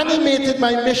are animated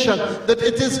by mission, that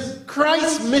it is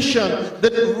Christ's mission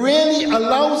that really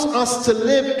allows us to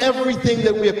live everything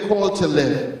that we are called to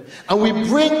live. And we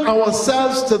bring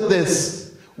ourselves to this.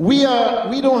 We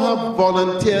don't have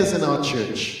volunteers in our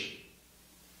church.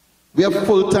 We have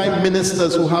full-time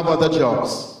ministers who have other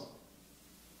jobs.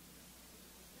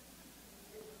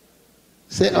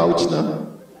 Say ouch now.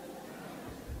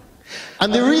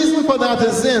 And the reason for that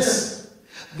is this,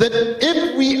 that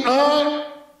if we are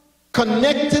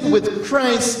connected with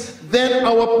Christ, then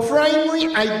our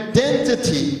primary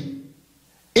identity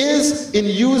is in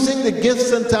using the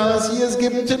gifts and talents he has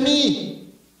given to me.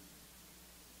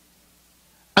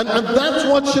 And that's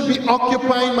what should be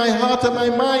occupying my heart and my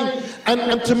mind.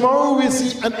 And tomorrow we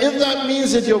see, and if that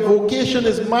means that your vocation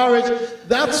is marriage,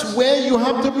 that's where you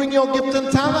have to bring your gift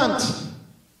and talent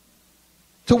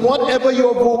to whatever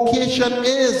your vocation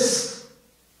is.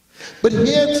 But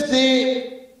here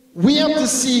today, we have to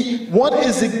see what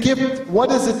is the gift,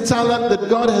 what is the talent that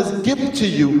God has given to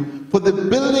you for the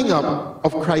building up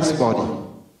of Christ's body.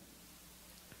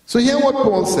 So hear what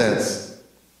Paul says.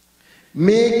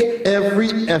 Make every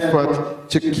effort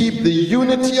to keep the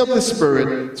unity of the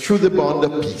Spirit through the bond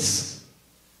of peace.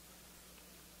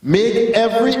 Make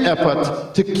every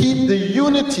effort to keep the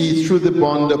unity through the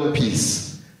bond of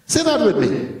peace. Say that with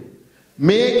me.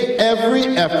 Make every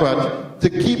effort to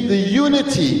keep the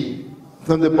unity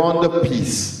from the bond of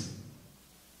peace.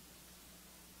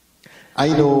 I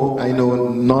know,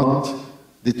 not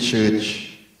the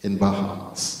church in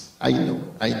Bahamas. I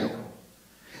know.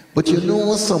 But you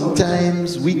know,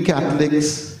 sometimes we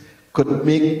Catholics could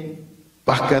make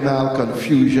bacchanal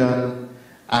confusion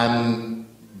and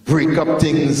break up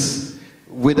things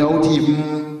without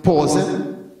even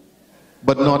pausing.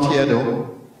 But not here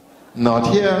though.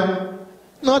 Not here.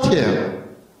 Not here.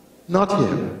 Not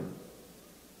here.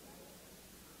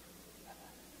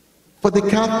 For the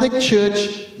Catholic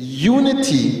Church,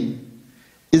 unity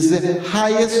is the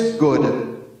highest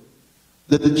good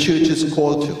that the church is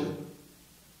called to.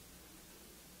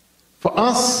 For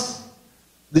us,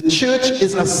 the church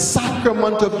is a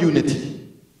sacrament of unity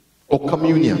or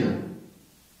communion.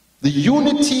 The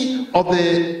unity of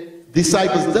the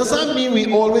disciples. Does that mean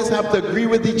we always have to agree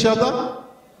with each other?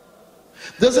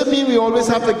 Does it mean we always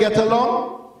have to get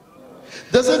along?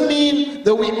 Does it mean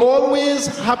that we always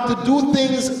have to do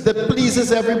things that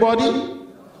pleases everybody?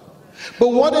 But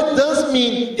what it does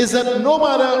mean is that no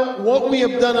matter what we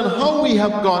have done and how we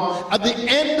have gone, at the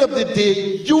end of the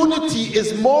day, unity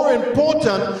is more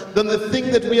important than the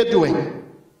thing that we are doing.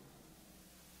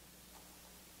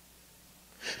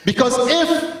 Because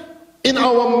if in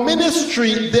our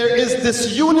ministry there is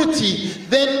disunity,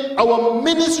 then our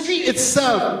ministry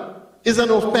itself is an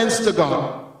offense to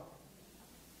God.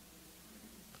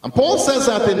 And Paul says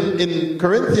that in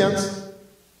Corinthians.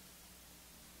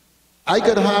 I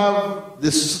could have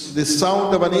the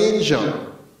sound of an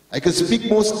angel. I could speak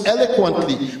most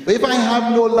eloquently. But if I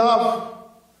have no love,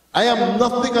 I am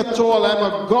nothing at all.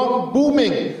 I'm a gong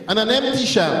booming and an empty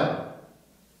shell.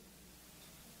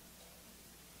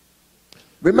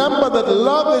 Remember that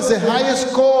love is the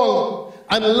highest call,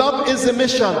 and love is the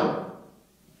mission.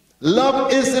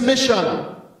 Love is the mission.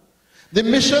 The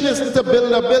mission isn't to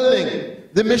build a building.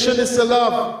 The mission is to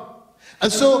love.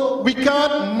 And so we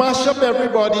can't mash up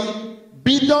everybody,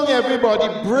 beat down everybody,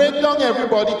 break down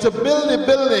everybody to build a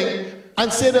building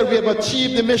and say that we have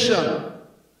achieved the mission.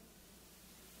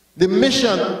 The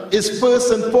mission is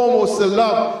first and foremost to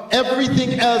love.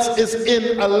 Everything else is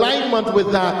in alignment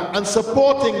with that and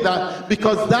supporting that,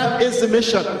 because that is the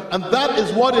mission and that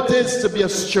is what it is to be a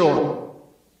steward.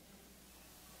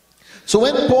 So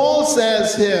when Paul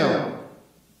says here,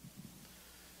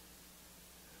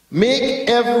 make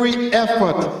every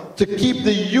effort to keep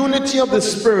the unity of the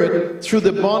Spirit through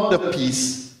the bond of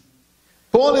peace,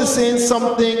 Paul is saying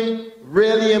something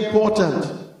really important.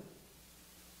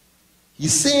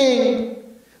 He's saying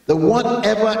that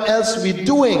whatever else we're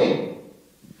doing,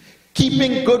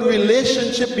 keeping good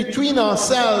relationship between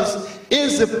ourselves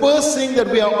is the first thing that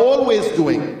we are always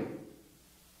doing.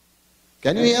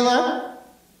 Can you hear that?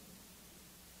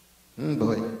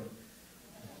 Boy.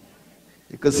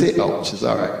 You could say, ouch, it's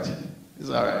all right. It's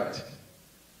all right.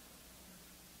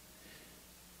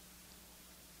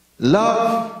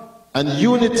 Love and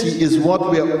unity is what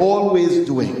we are always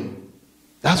doing.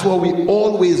 That's what we're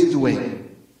always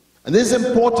doing. And this is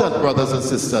important, brothers and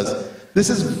sisters. This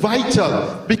is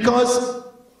vital, because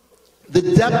the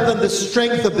depth and the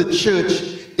strength of the church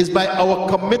is by our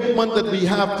commitment that we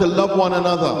have to love one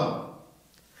another.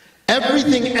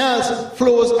 Everything else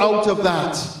flows out of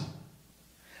that.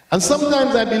 And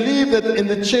sometimes I believe that in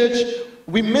the church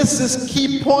we miss this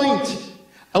key point,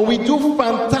 and we do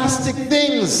fantastic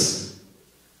things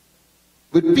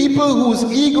with people whose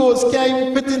egos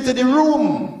can't even fit into the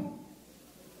room.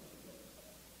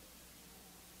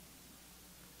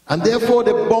 And therefore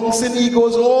they're bouncing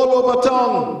egos all over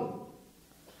town.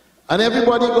 And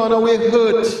everybody gone away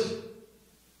hurt.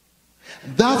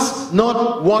 That's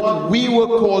not what we were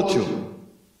called to.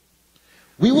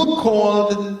 We were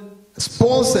called, as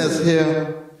Paul says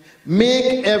here,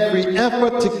 make every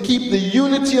effort to keep the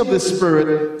unity of the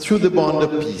Spirit through the bond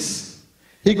of peace.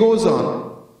 He goes on.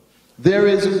 There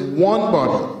is one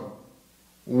body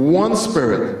one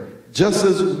Spirit, just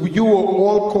as you were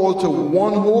all called to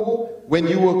one hope when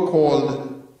you were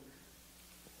called,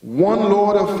 one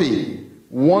Lord of faith,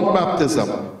 one baptism,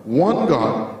 one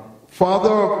God, Father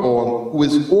of all, who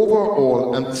is over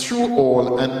all and through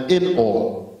all and in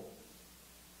all.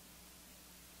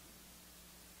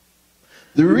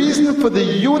 The reason for the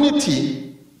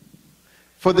unity,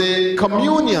 for the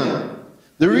communion,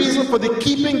 the reason for the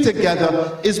keeping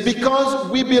together is because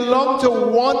we belong to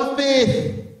one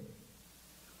faith.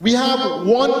 We have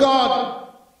one God.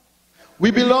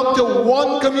 We belong to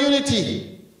one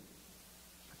community.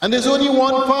 And there's only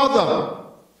one Father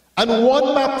and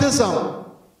one baptism.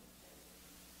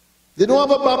 They don't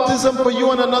have a baptism for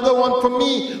you and another one for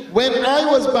me. When I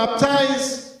was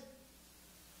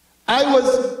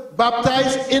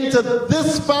baptized into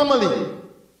this family.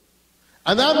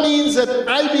 And that means that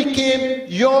I became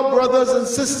your brothers and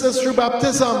sisters through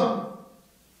baptism.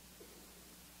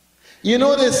 You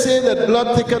know they say that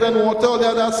blood thicker than water, all the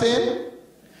other saying?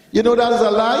 You know that is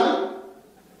a lie?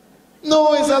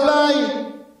 No, it's a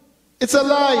lie. It's a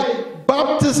lie.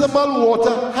 Baptismal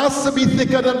water has to be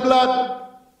thicker than blood.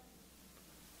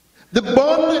 The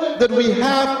bond that we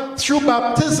have through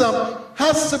baptism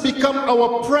has to become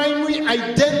our primary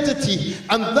identity,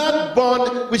 and that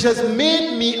bond which has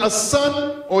made me a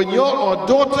son or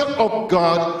daughter of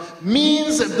God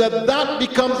means that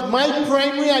becomes my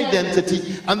primary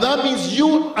identity, and that means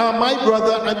you are my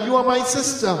brother and you are my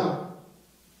sister.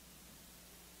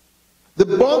 The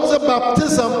bonds of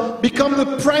baptism become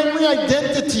the primary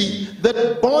identity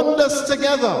that bond us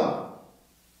together.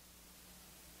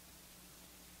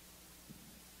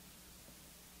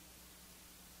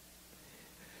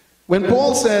 When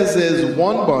Paul says there's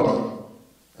one body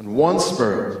and one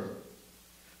Spirit,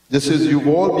 this is you've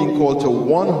all been called to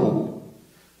one hope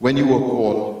when you were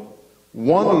called,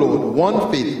 one Lord,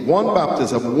 one faith, one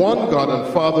baptism, one God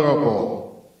and Father of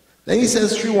all. Then he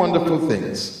says three wonderful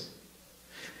things.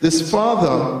 This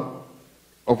Father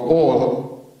of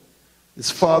all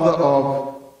is Father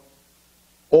of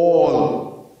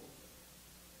all,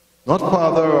 not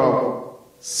Father of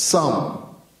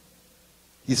some.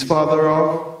 He's Father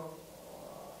of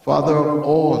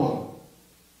all.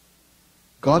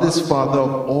 God is Father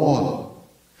of all.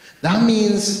 That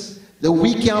means that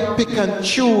we can't pick and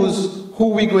choose who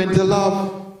we're going to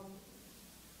love.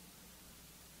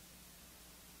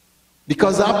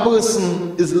 Because that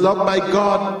person is loved by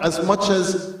God as much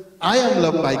as I am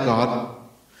loved by God.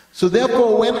 So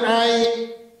therefore, when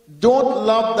I don't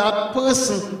love that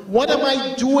person, what am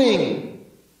I doing?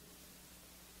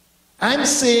 I'm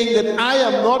saying that I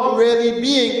am not really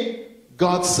being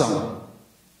God's son.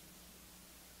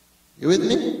 You with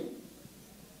me?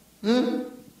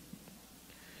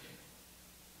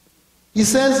 He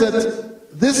says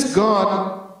that this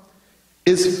God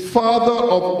is Father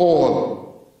of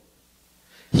all.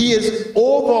 He is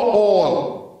over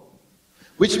all,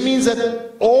 which means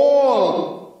that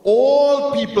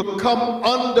all people come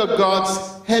under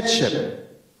God's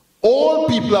headship. All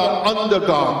people are under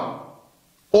God.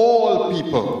 All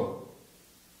people.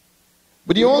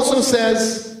 But he also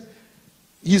says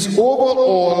he's over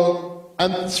all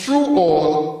and through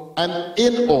all and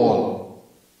in all.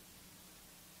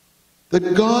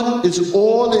 That God is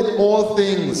all in all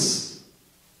things.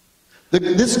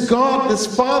 This God, this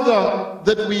Father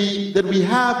that we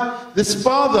have, this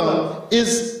Father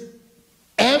is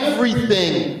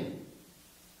everything.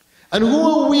 And who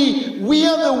are we? We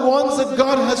are the ones that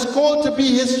God has called to be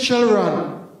his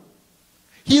children.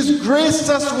 He has graced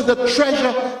us with a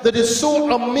treasure that is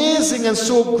so amazing and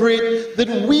so great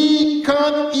that we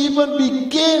can't even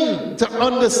begin to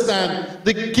understand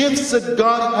the gifts that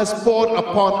God has poured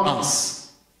upon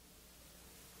us.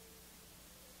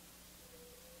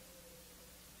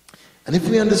 And if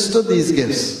we understood these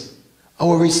gifts,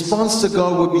 our response to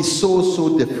God would be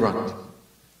so different.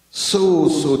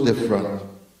 So different.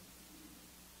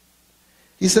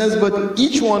 He says, but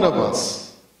each one of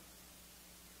us,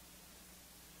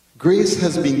 grace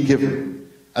has been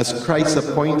given as Christ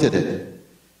appointed it.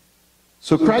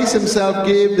 So Christ himself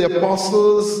gave the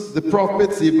apostles, the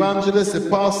prophets, the evangelists, the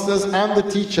pastors, and the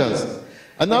teachers.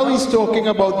 And now he's talking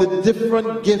about the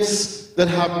different gifts that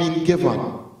have been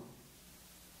given.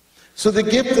 So the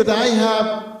gift that I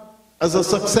have as a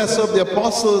successor of the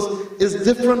apostles is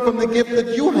different from the gift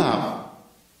that you have.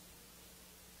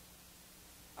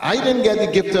 I didn't get the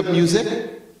gift of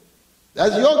music.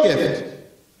 That's your gift.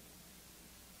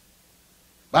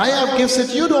 I have gifts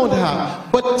that you don't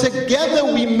have. But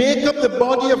together we make up the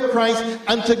body of Christ,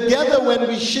 and together when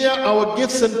we share our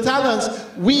gifts and talents,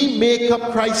 we make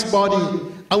up Christ's body.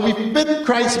 And we fit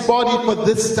Christ's body for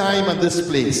this time and this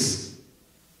place.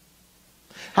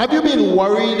 Have you been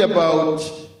worried about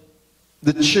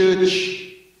the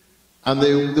church and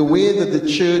the way that the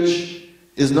church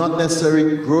is not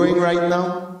necessarily growing right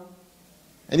now?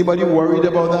 Anybody worried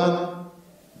about that?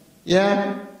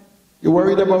 Yeah? You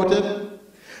worried about it?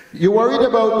 You're worried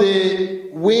about the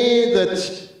way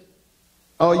that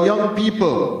our young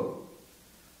people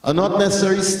are not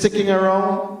necessarily sticking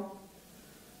around?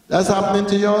 That's happening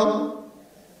to y'all?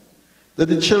 That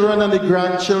the children and the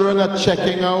grandchildren are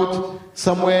checking out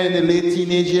somewhere in the late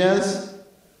teenage years?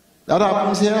 That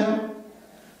happens here?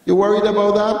 You worried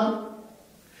about that?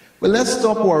 Well, let's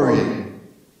stop worrying.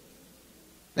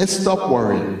 Let's stop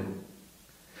worrying.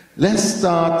 Let's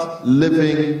start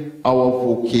living our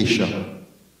vocation.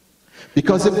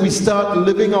 Because if we start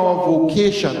living our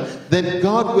vocation, then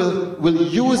God will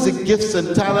use the gifts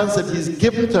and talents that He's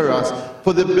given to us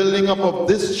for the building up of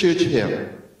this church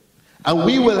here. And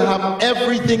we will have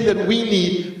everything that we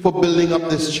need for building up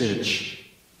this church.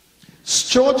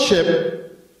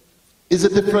 Stewardship is a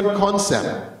different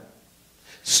concept.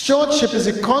 Stewardship is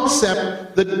a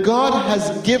concept that God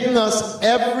has given us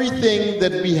everything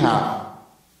that we have.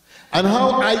 And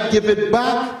how I give it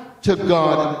back to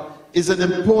God is an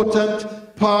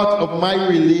important part of my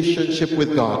relationship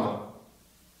with God.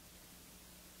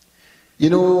 You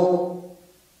know,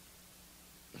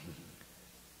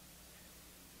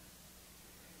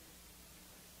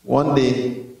 one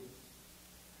day,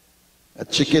 a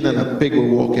chicken and a pig were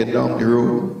walking down the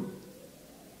road.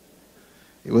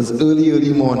 It was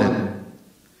early morning.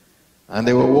 And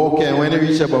they were walking, and when they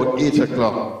reached about 8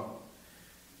 o'clock,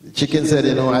 the chicken said,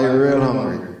 you know, I'm real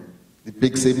hungry. The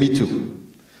pig said, me too.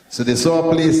 So they saw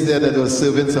a place there that was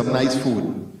serving some nice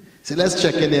food. So let's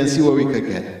check in there and see what we could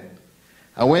get.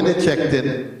 And when they checked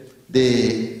in,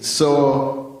 they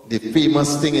saw the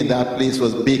famous thing in that place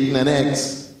was bacon and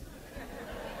eggs.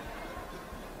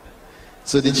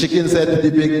 So the chicken said to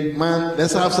the pig, man,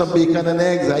 let's have some bacon and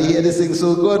eggs. I hear this thing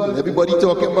so good. Everybody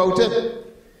talking about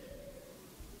it.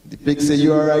 The pig said,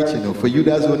 you're all right, you know. For you,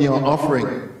 that's only your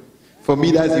offering. For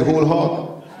me, that's the whole hog.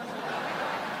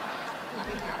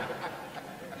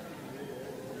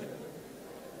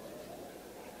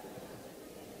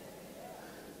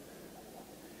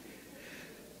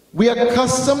 We are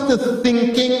accustomed to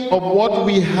thinking of what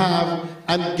we have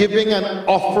and giving an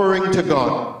offering to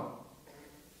God.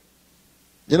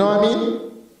 You know what I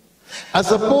mean?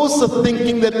 As opposed to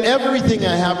thinking that everything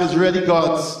I have is really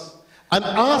God's. And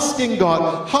asking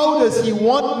God, how does He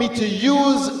want me to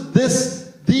use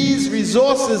these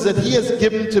resources that He has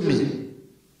given to me?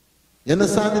 You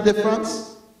understand the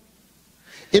difference?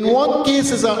 In one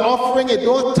case, it's an offering, it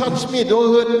don't touch me, it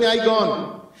don't hurt me, I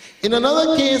gone. In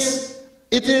another case,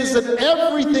 it is that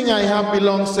everything I have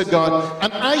belongs to God,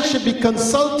 and I should be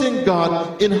consulting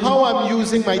God in how I'm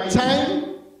using my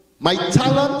time, my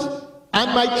talent,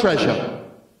 and my treasure.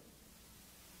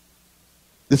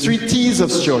 The 3 T's of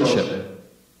stewardship.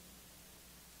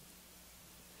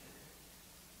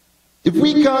 If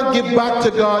we can't give back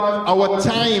to God our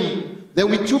time, then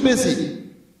we're too busy.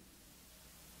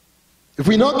 If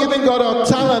we're not giving God our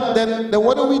talent, then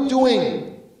what are we doing?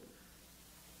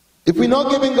 If we're not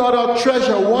giving God our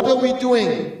treasure, what are we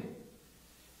doing?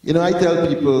 You know, I tell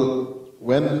people,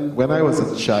 when I was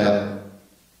a child,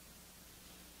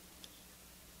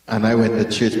 and I went to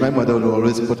church, my mother would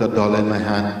always put $1 in my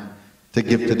hand to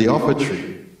give to the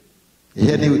offertory. You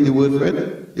hear the word for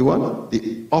it? You want?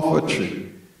 The offertory.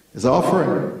 It's an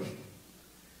offering.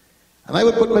 And I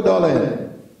would put my $1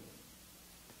 in.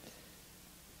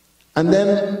 And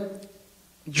then,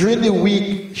 during the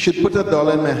week, she'd put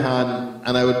 $1 in my hand,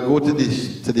 and I would go to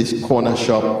this corner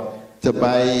shop to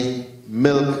buy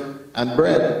milk and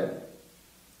bread.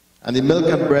 And the milk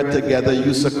and bread together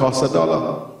used to cost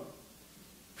 $1.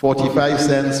 45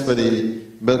 cents for the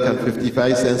milk and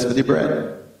 55 cents for the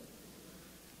bread.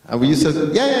 And we used to,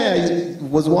 it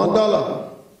was $1.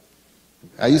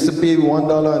 I used to pay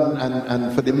 $1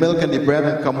 and for the milk and the bread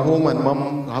and come home and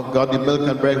Mom got the milk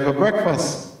and bread for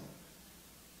breakfast.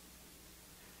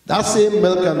 That same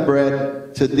milk and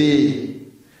bread today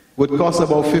would cost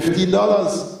about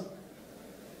 $15.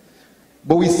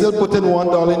 But we still put in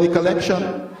 $1 in the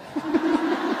collection.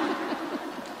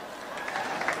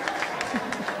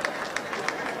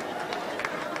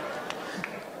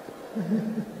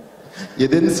 You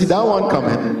didn't see that one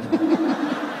coming.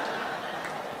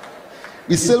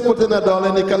 We still put in $1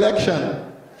 in the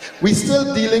collection. We're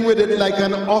still dealing with it like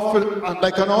an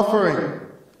offering,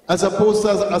 as opposed to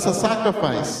as a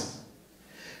sacrifice.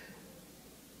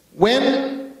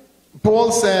 When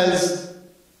Paul says,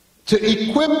 to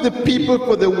equip the people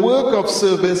for the work of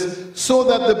service so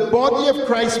that the body of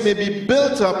Christ may be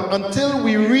built up until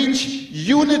we reach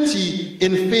unity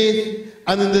in faith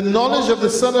and in the knowledge of the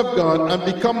Son of God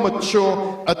and become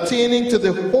mature, attaining to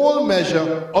the whole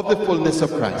measure of the fullness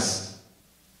of Christ.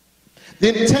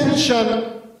 The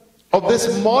intention of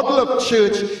this model of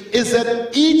church is that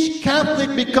each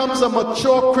Catholic becomes a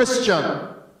mature Christian,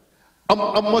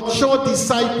 a mature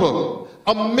disciple,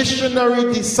 a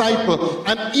missionary disciple,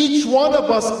 and each one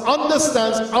of us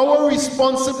understands our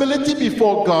responsibility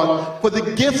before God for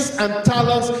the gifts and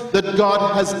talents that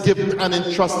God has given and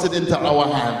entrusted into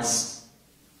our hands.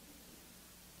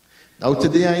 Now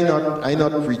today I'm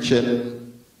not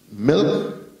preaching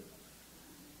milk.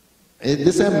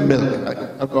 This is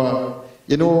milk.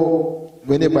 You know,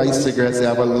 when you buy cigarettes, they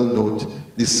have a little note.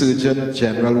 The Surgeon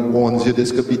General warns you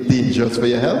this could be dangerous for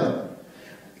your health.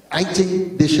 I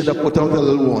think they should have put out a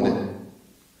little warning.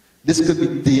 This could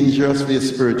be dangerous for your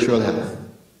spiritual health,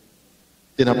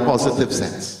 in a positive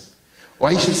sense. Or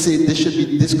I should say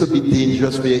this could be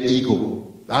dangerous for your ego.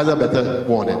 That's a better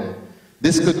warning.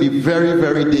 This could be very,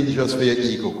 very dangerous for your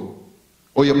ego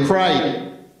or your pride.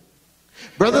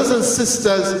 Brothers and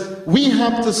sisters, we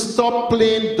have to stop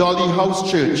playing Dolly House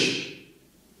Church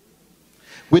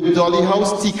with Dolly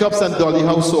House teacups and Dolly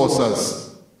House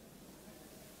saucers.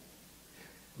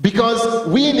 Because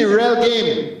we're in the real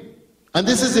game, and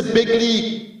this is a big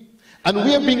league, and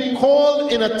we have been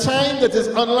called in a time that is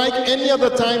unlike any other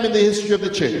time in the history of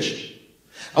the church.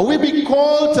 And we've been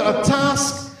called to a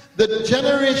task that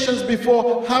generations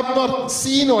before have not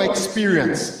seen or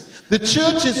experienced. The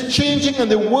church is changing and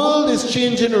the world is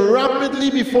changing rapidly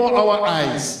before our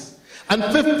eyes. And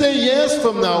 50 years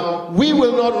from now, we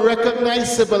will not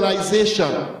recognize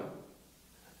civilization.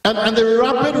 And the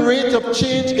rapid rate of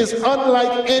change is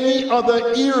unlike any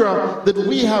other era that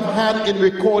we have had in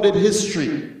recorded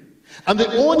history. And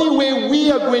the only way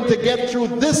we are going to get through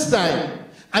this time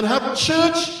and have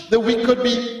church that we could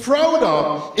be proud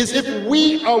of is if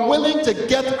we are willing to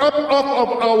get up off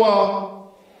of our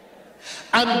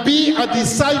and be a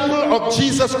disciple of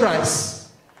Jesus Christ.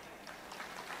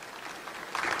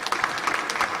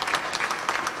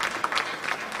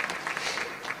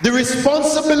 The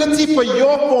responsibility for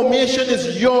your formation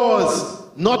is yours,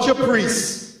 not your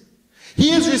priest.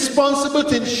 He is responsible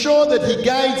to ensure that he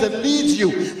guides and leads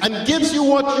you and gives you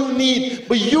what you need.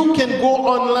 But you can go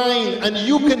online and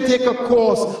you can take a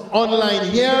course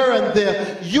online here and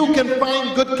there. You can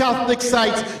find good Catholic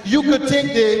sites. You could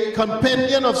take the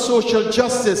Compendium of Social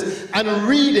Justice and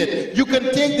read it. You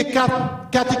can take the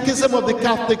Catechism of the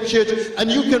Catholic Church and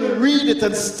you can read it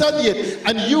and study it.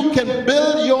 And you can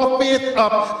build your faith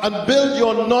up and build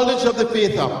your knowledge of the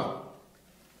faith up.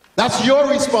 That's your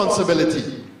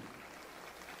responsibility.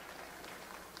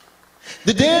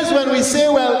 The days when we say,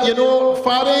 well, you know,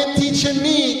 Father ain't teaching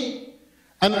me,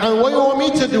 and what you want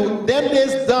me to do, them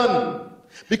days done.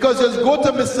 Because just go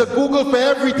to Mr. Google for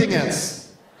everything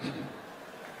else.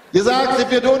 Just ask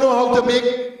if you don't know how to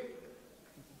make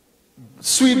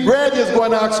sweet bread, just go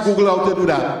and ask Google how to do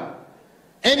that.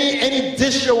 Any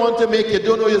dish you want to make, you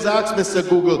don't know, just ask Mr.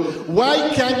 Google. Why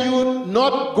can you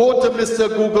not go to Mr.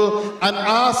 Google and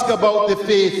ask about the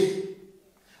faith?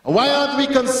 Why aren't we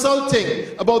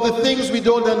consulting about the things we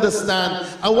don't understand?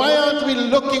 And why aren't we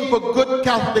looking for good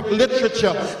Catholic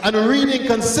literature and reading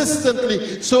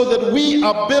consistently so that we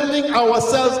are building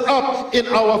ourselves up in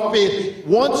our faith?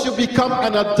 Once you become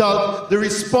an adult, the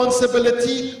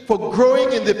responsibility for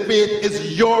growing in the faith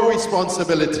is your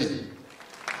responsibility.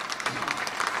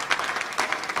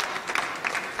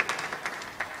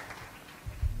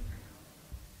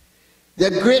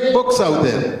 There are great books out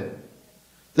there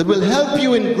that will help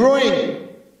you in growing,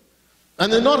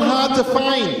 and they're not hard to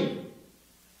find.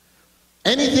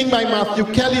 Anything by Matthew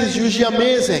Kelly is usually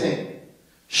amazing.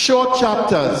 Short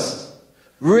chapters,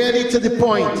 really to the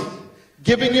point,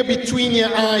 giving you between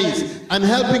your eyes and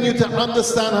helping you to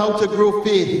understand how to grow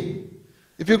faith.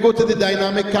 If you go to the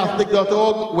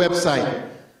dynamiccatholic.org website,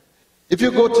 if you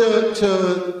go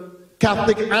to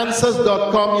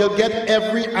CatholicAnswers.com, you'll get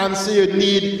every answer you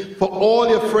need for all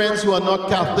your friends who are not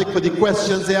Catholic for the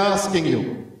questions they're asking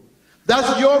you.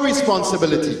 That's your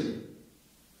responsibility.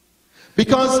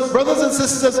 Because, brothers and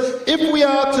sisters, if we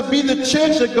are to be the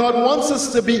church that God wants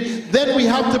us to be, then we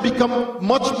have to become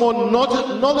much more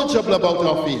knowledgeable about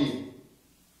our faith.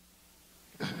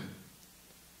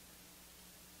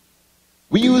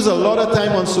 We use a lot of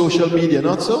time on social media,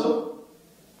 not so?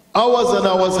 Hours and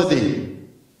hours a day.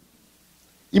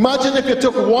 Imagine if you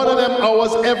took one of them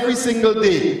hours every single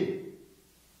day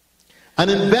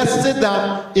and invested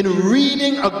that in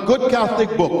reading a good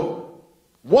Catholic book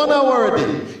 1 hour a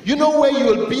day. You know where you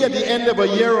will be at the end of a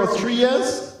year or 3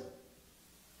 years?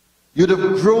 You'd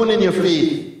have grown in your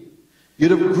faith.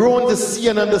 You'd have grown to see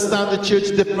and understand the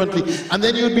church differently. And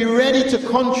then you'd be ready to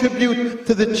contribute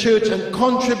to the church and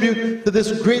contribute to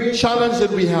this great challenge that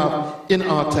we have in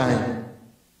our time.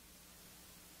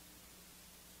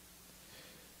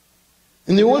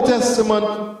 In the Old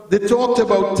Testament, they talked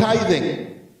about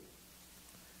tithing.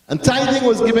 And tithing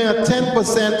was giving a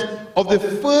 10% of the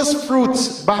first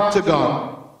fruits back to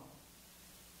God.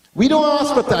 We don't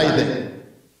ask for tithing.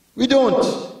 We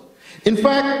don't. In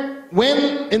fact,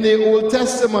 when in the Old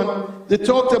Testament they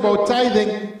talked about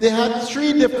tithing, they had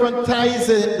 3 different tithes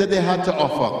that they had to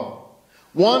offer.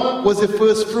 One was the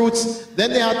first fruits,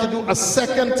 then they had to do a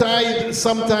second tithe,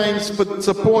 sometimes for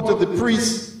support of the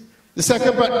priests, the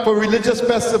second for religious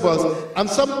festivals, and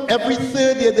every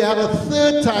 3rd year they had a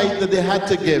 3rd tithe that they had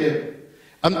to give.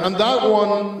 And that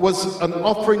one was an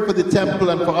offering for the temple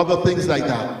and for other things like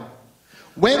that.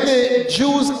 When the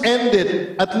Jews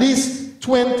ended, at least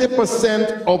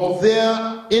 20% of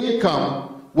their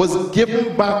income was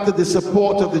given back to the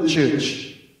support of the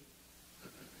church.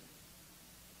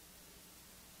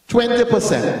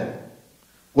 20%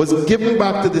 was given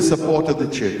back to the support of the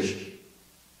church.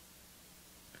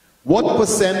 What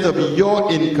percent of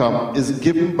your income is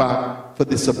given back for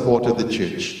the support of the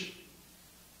church?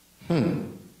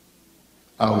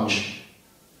 Ouch.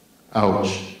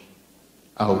 Ouch.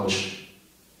 Ouch.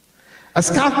 As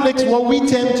Catholics, what we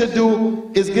tend to do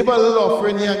is give a little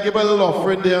offering here, give a little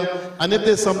offering there, and if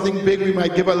there's something big, we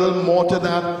might give a little more to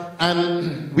that,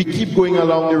 and we keep going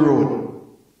along the road.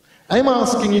 I'm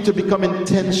asking you to become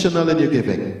intentional in your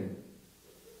giving.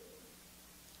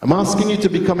 I'm asking you to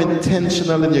become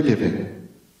intentional in your giving.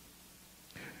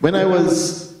 When I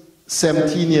was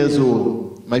 17 years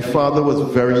old, my father was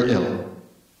very ill.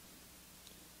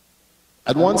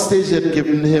 At one stage, they had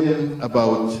given him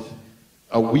about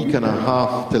a week and a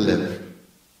half to live.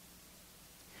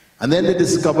 And then they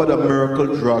discovered a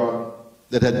miracle drug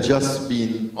that had just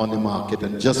been on the market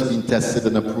and just been tested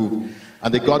and approved.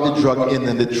 And they got the drug in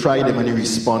and they tried him and he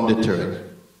responded to it.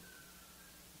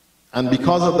 And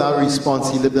because of that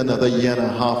response, he lived another year and a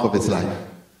half of his life.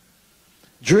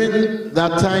 During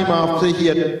that time after he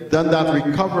had done that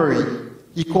recovery,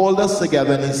 he called us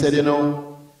together and he said, you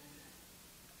know,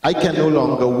 I can no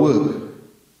longer work,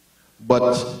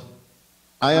 but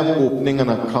I am opening an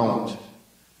account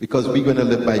because we're going to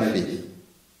live by faith.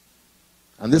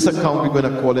 And this account, we're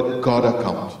going to call it God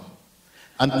account.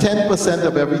 And 10%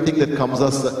 of everything that comes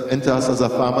into us as a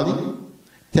family,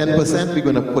 10% we're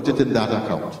going to put it in that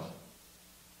account.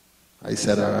 I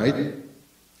said, all right,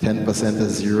 10% of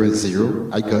 0 is 0.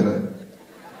 I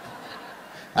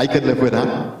could live with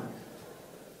that.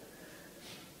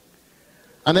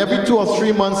 And every 2 or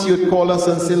 3 months he would call us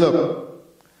and say, look,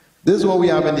 this is what we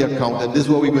have in the account and this is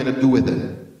what we're going to do with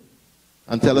it.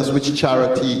 And tell us which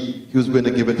charity he was going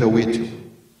to give it away to.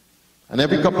 And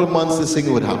every couple of months this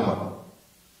thing would happen.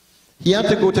 He had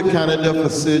to go to Canada for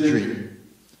surgery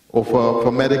or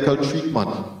for medical treatment.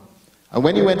 And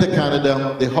when he went to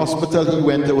Canada, the hospital he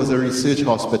went to was a research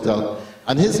hospital.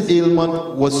 And his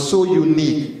ailment was so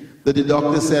unique that the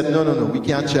doctor said, no, we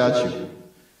can't charge you.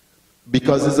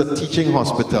 Because it's a teaching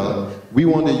hospital. We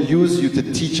want to use you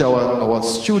to teach our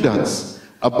students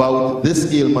about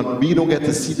this ailment. We don't get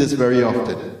to see this very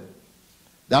often.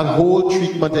 That whole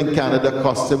treatment in Canada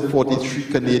cost him 43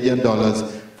 Canadian dollars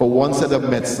for one set of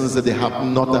medicines that they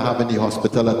happened not to have in the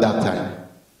hospital at that time.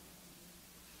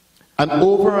 And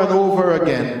over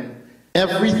again,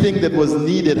 everything that was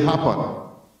needed happened.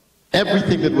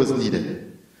 Everything that was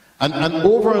needed. And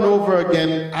over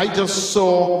again, I just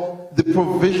saw the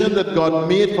provision that God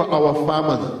made for our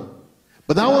family.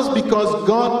 But that was because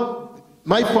God,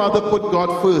 my father put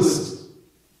God first.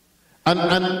 And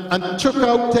took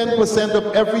out 10%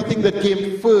 of everything that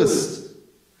came first.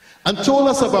 And told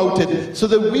us about it so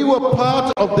that we were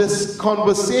part of this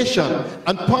conversation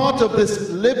and part of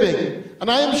this living. And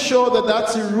I am sure that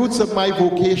that's the roots of my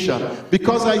vocation.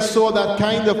 Because I saw that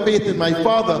kind of faith in my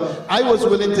father, I was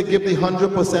willing to give the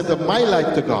 100% of my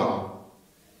life to God.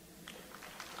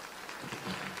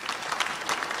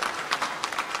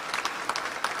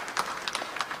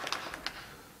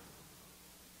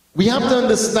 We have to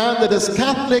understand that as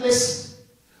Catholics,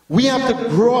 we have to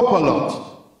grow up a lot.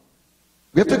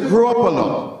 We have to grow up a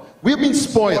lot. We've been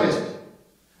spoiled.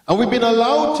 And we've been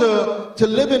allowed to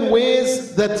live in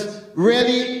ways that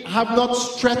really have not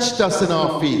stretched us in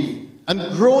our faith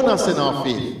and grown us in our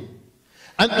faith.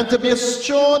 And to be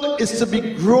assured is to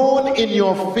be grown in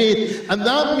your faith. And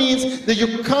that means that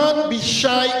you can't be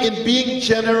shy in being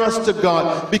generous to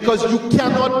God, because you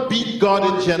cannot beat God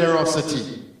in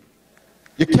generosity.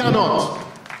 You cannot.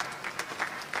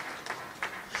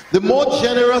 The more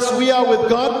generous we are with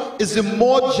God is the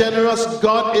more generous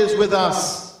God is with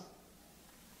us.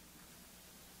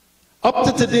 Up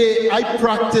to today, I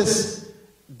practice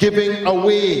giving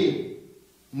away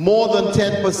more than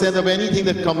 10% of anything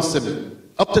that comes to me.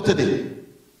 Up to today.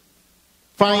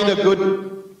 Find a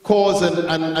good cause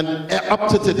and up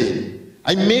to today.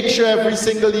 I make sure every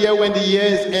single year when the year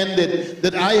is ended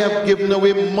that I have given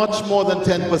away much more than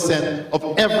 10%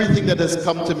 of everything that has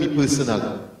come to me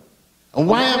personally. And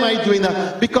why am I doing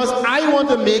that? Because I want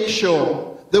to make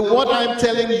sure that what I'm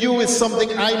telling you is something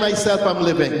I myself am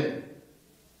living.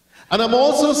 And I'm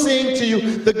also saying to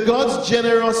you that God's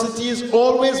generosity is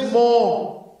always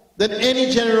more than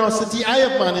any generosity I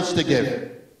have managed to give.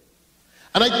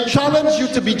 And I challenge you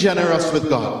to be generous with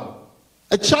God.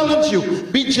 I challenge you,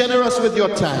 be generous with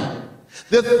your time.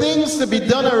 There are things to be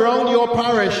done around your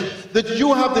parish that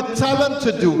you have the talent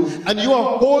to do, and you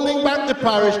are holding back the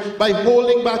parish by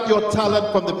holding back your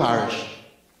talent from the parish.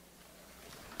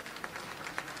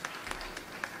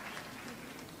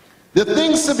 There are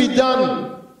things to be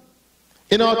done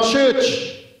in our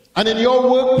church and in your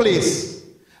workplace,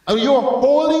 and you are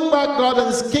holding back God and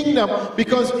His kingdom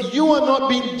because you are not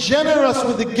being generous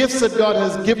with the gifts that God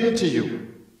has given to you.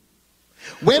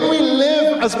 When we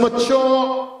live as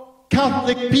mature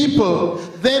Catholic people,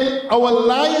 then our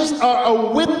lives are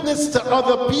a witness to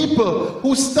other people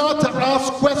who start to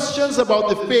ask questions about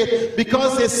the faith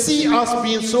because they see us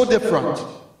being so different.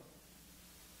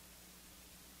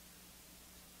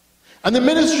 And the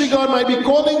ministry God might be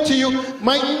calling to you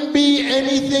mightn't be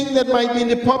anything that might be in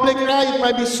the public eye. It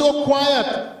might be so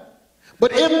quiet.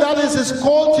 But if that is His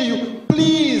call to you,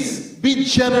 please be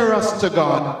generous to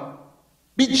God.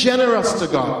 Be generous to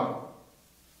God.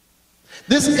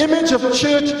 This image of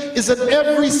church is that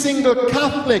every single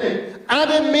Catholic,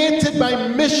 animated by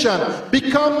mission,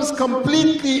 becomes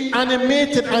completely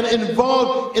animated and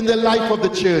involved in the life of the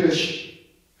church.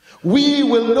 We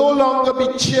will no longer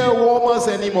be chair warmers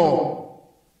anymore.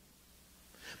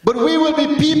 But we will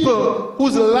be people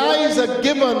whose lives are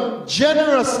given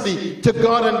generously to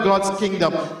God and God's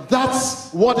kingdom.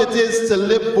 That's what it is to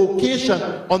live vocation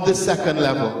on the second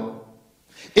level.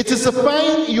 It is to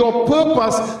find your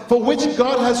purpose for which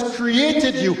God has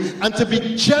created you and to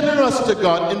be generous to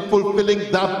God in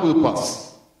fulfilling that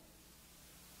purpose.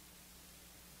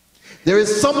 There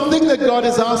is something that God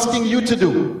is asking you to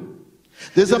do.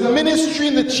 There's a ministry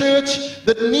in the church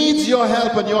that needs your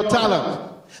help and your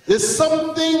talent. There's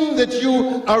something that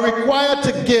you are required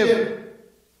to give.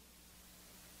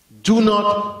 Do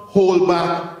not hold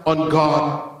back on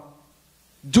God.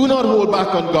 Do not hold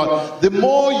back on God. The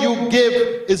more you give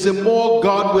is the more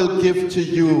God will give to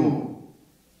you.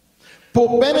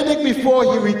 Pope Benedict, before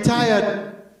he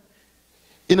retired,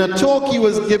 in a talk he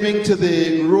was giving to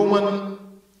the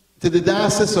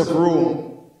Diocese of Rome,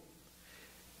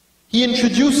 he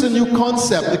introduced a new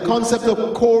concept, the concept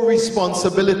of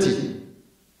co-responsibility.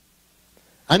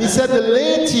 And he said the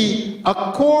laity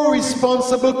are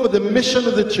co-responsible for the mission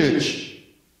of the church.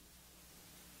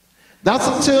 That's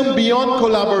a term beyond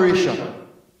collaboration.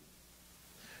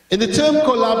 In the term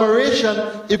collaboration,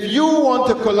 if you want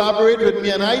to collaborate with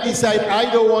me and I decide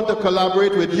I don't want to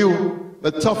collaborate with you,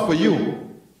 but tough for you.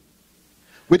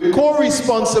 With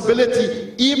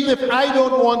co-responsibility, even if I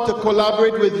don't want to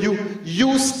collaborate with you,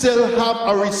 you still have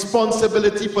a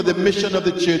responsibility for the mission of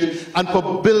the church and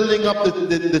for building up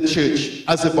the church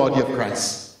as a body of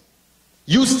Christ.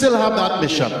 You still have that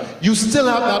mission. You still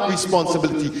have that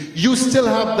responsibility. You still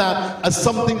have that as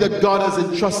something that God has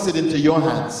entrusted into your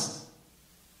hands.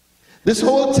 This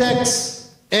whole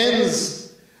text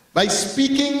ends by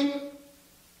speaking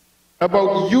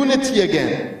about unity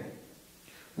again.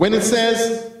 When it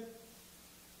says,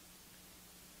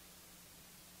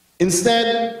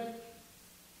 instead,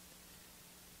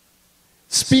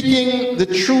 speaking the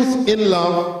truth in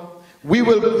love, we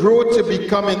will grow to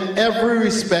become in every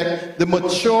respect the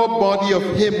mature body of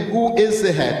Him who is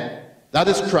the head, that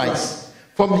is Christ.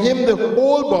 From Him the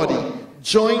whole body,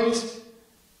 joined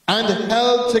and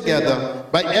held together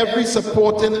by every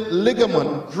supporting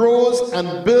ligament, grows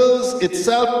and builds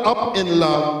itself up in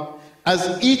love,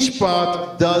 as each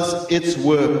part does its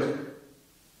work.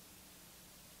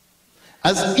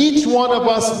 As each one of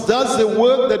us does the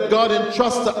work that God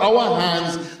entrusts to our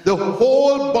hands, the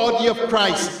whole body of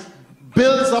Christ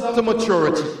builds up to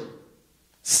maturity,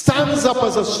 stands up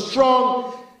as a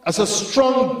strong as a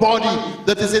strong body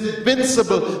that is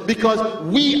invincible, because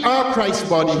we are Christ's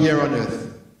body here on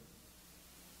earth.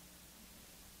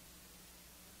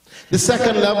 The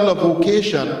second level of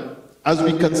vocation, as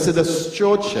we consider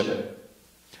stewardship,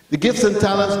 the gifts and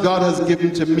talents God has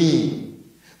given to me,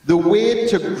 the way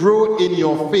to grow in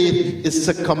your faith is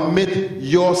to commit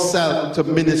yourself to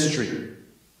ministry.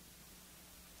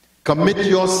 Commit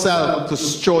yourself to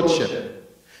stewardship.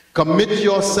 Commit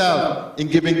yourself in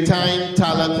giving time,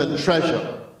 talent, and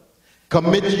treasure.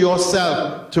 Commit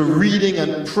yourself to reading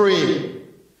and praying.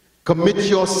 Commit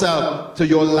yourself to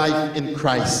your life in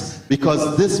Christ,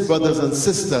 because this, brothers and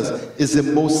sisters, is the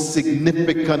most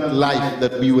significant life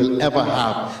that we will ever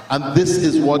have. And this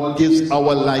is what gives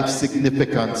our life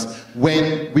significance,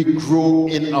 when we grow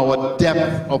in our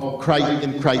depth of Christ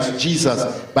in Christ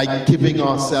Jesus by giving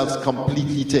ourselves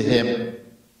completely to Him.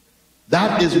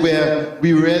 That is where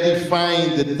we really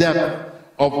find the depth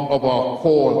of our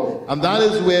call, and that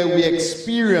is where we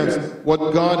experience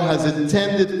what God has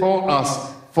intended for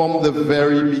us from the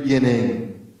very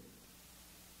beginning.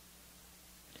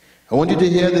 I want you to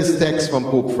hear this text from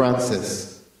Pope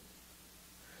Francis.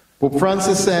 Pope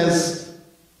Francis says,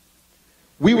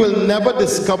 "We will never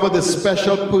discover the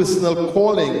special personal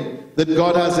calling that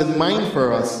God has in mind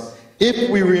for us if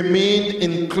we remain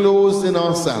enclosed in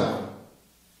ourselves,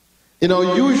 in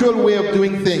our usual way of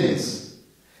doing things,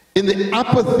 in the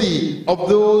apathy of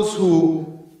those who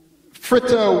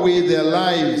fritter away their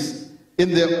lives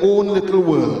in their own little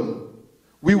world.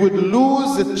 We would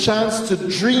lose the chance to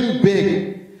dream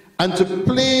big and to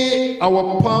play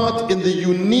our part in the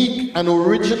unique and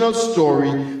original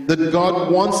story that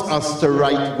God wants us to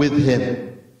write with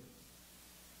Him."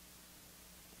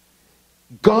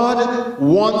 God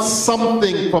wants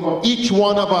something from each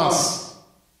one of us.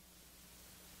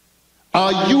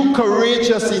 Are you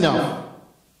courageous enough?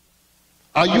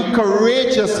 Are you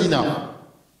courageous enough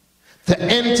to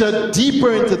enter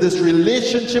deeper into this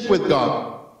relationship with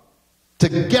God, to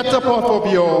get up off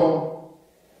of your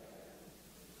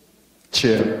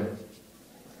chair,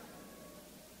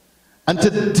 and to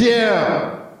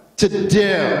dare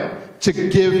to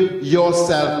give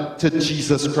yourself to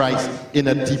Jesus Christ in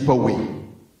a deeper way?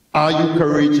 Are you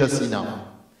courageous enough?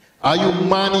 Are you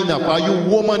man enough? Are you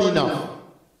woman enough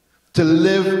to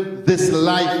live this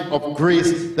life of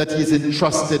grace that He's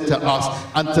entrusted to us,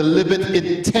 and to live it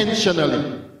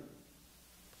intentionally,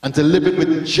 and to live it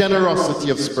with generosity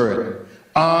of spirit?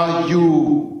 Are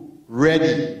you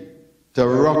ready to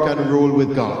rock and roll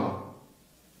with God?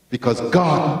 Because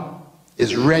God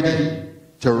is ready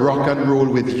to rock and roll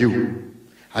with you.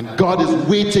 And God is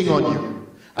waiting on you.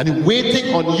 And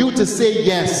waiting on you to say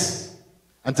yes,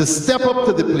 and to step up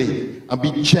to the plate and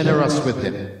be generous with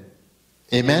Him.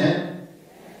 Amen?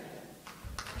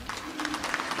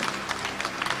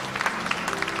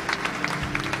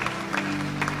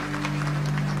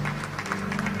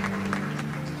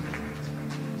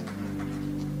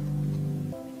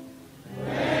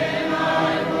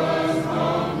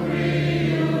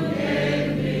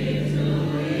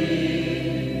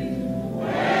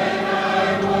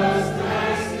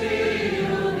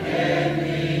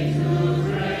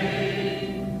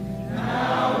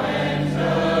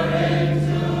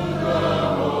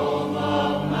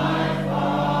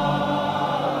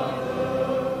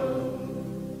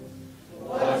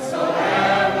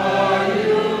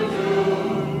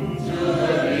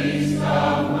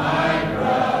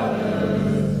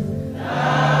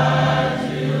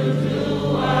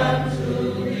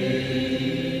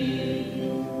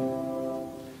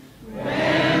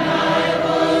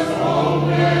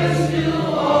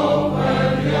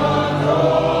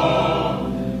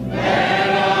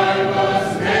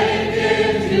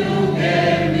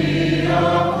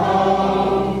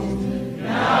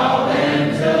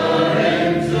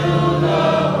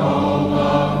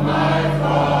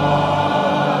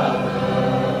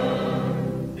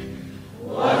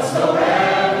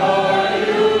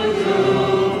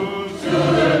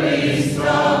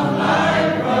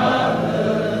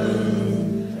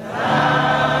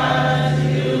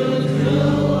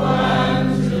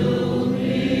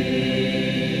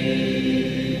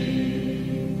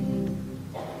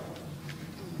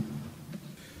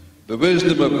 The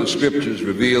wisdom of the Scriptures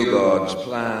reveal God's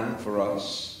plan for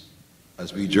us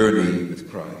as we journey with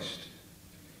Christ.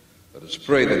 Let us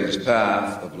pray that His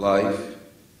path of life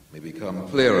may become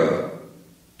clearer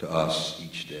to us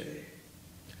each day.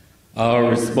 Our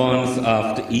response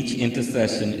after each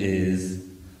intercession is,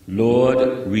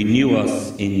 Lord, renew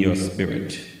us in your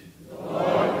Spirit.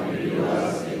 Lord, renew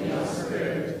us in your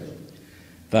Spirit.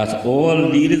 That all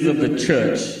leaders of the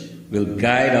church will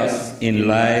guide us in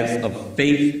lives of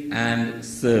faith and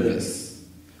service,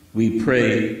 We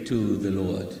pray to the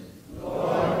Lord.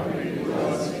 Lord, renew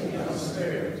us in your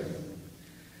spirit.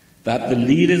 That the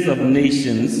leaders of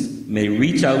nations may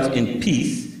reach out in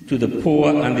peace to the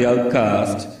poor and the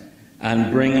outcast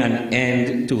and bring an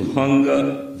end to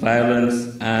hunger,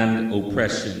 violence, and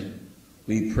oppression.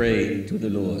 We pray to the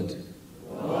Lord.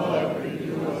 Lord,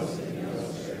 renew us in your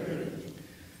spirit.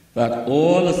 That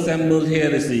all assembled here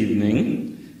this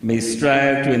evening may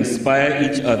strive to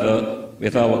inspire each other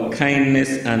with our kindness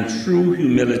and true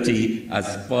humility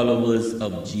as followers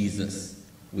of Jesus.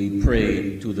 We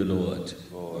pray to the Lord.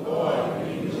 Lord,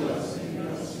 renew us in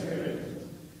your spirit.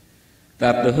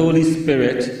 That the Holy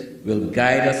Spirit will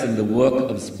guide us in the work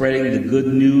of spreading the good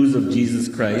news of Jesus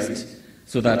Christ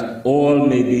so that all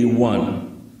may be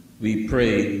one. We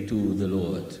pray to the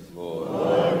Lord.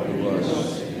 Lord, renew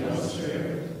us in your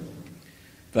spirit.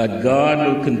 That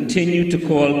God will continue to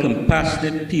call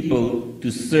compassionate people to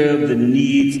serve the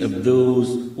needs of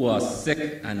those who are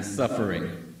sick and suffering.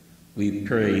 We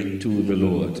pray to the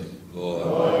Lord.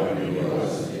 Lord, renew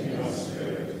us in your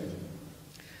spirit.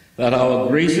 That our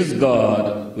gracious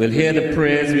God will hear the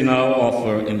prayers we now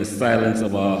offer in the silence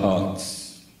of our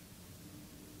hearts.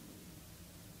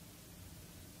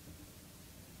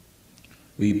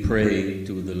 We pray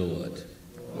to the Lord.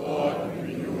 Lord,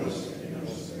 renew us in your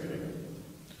spirit.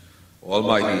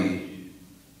 Almighty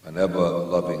and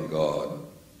ever-loving God,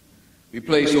 we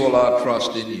place all our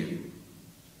trust in you.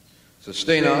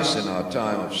 Sustain us in our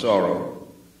time of sorrow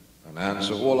and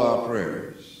answer all our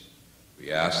prayers.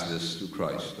 We ask this through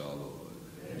Christ our Lord.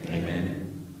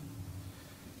 Amen.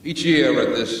 Each year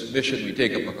at this mission we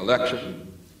take up a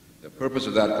collection. The purpose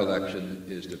of that collection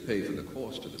is to pay for the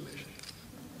cost of the mission.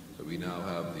 So we now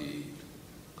have the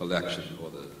collection or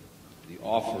the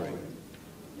offering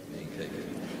being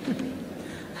taken.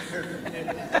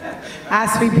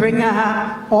 As we bring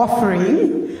our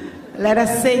offering, let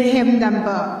us sing hymn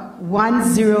number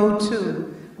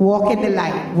 102, Walk in the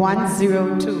Light,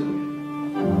 102.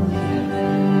 Walk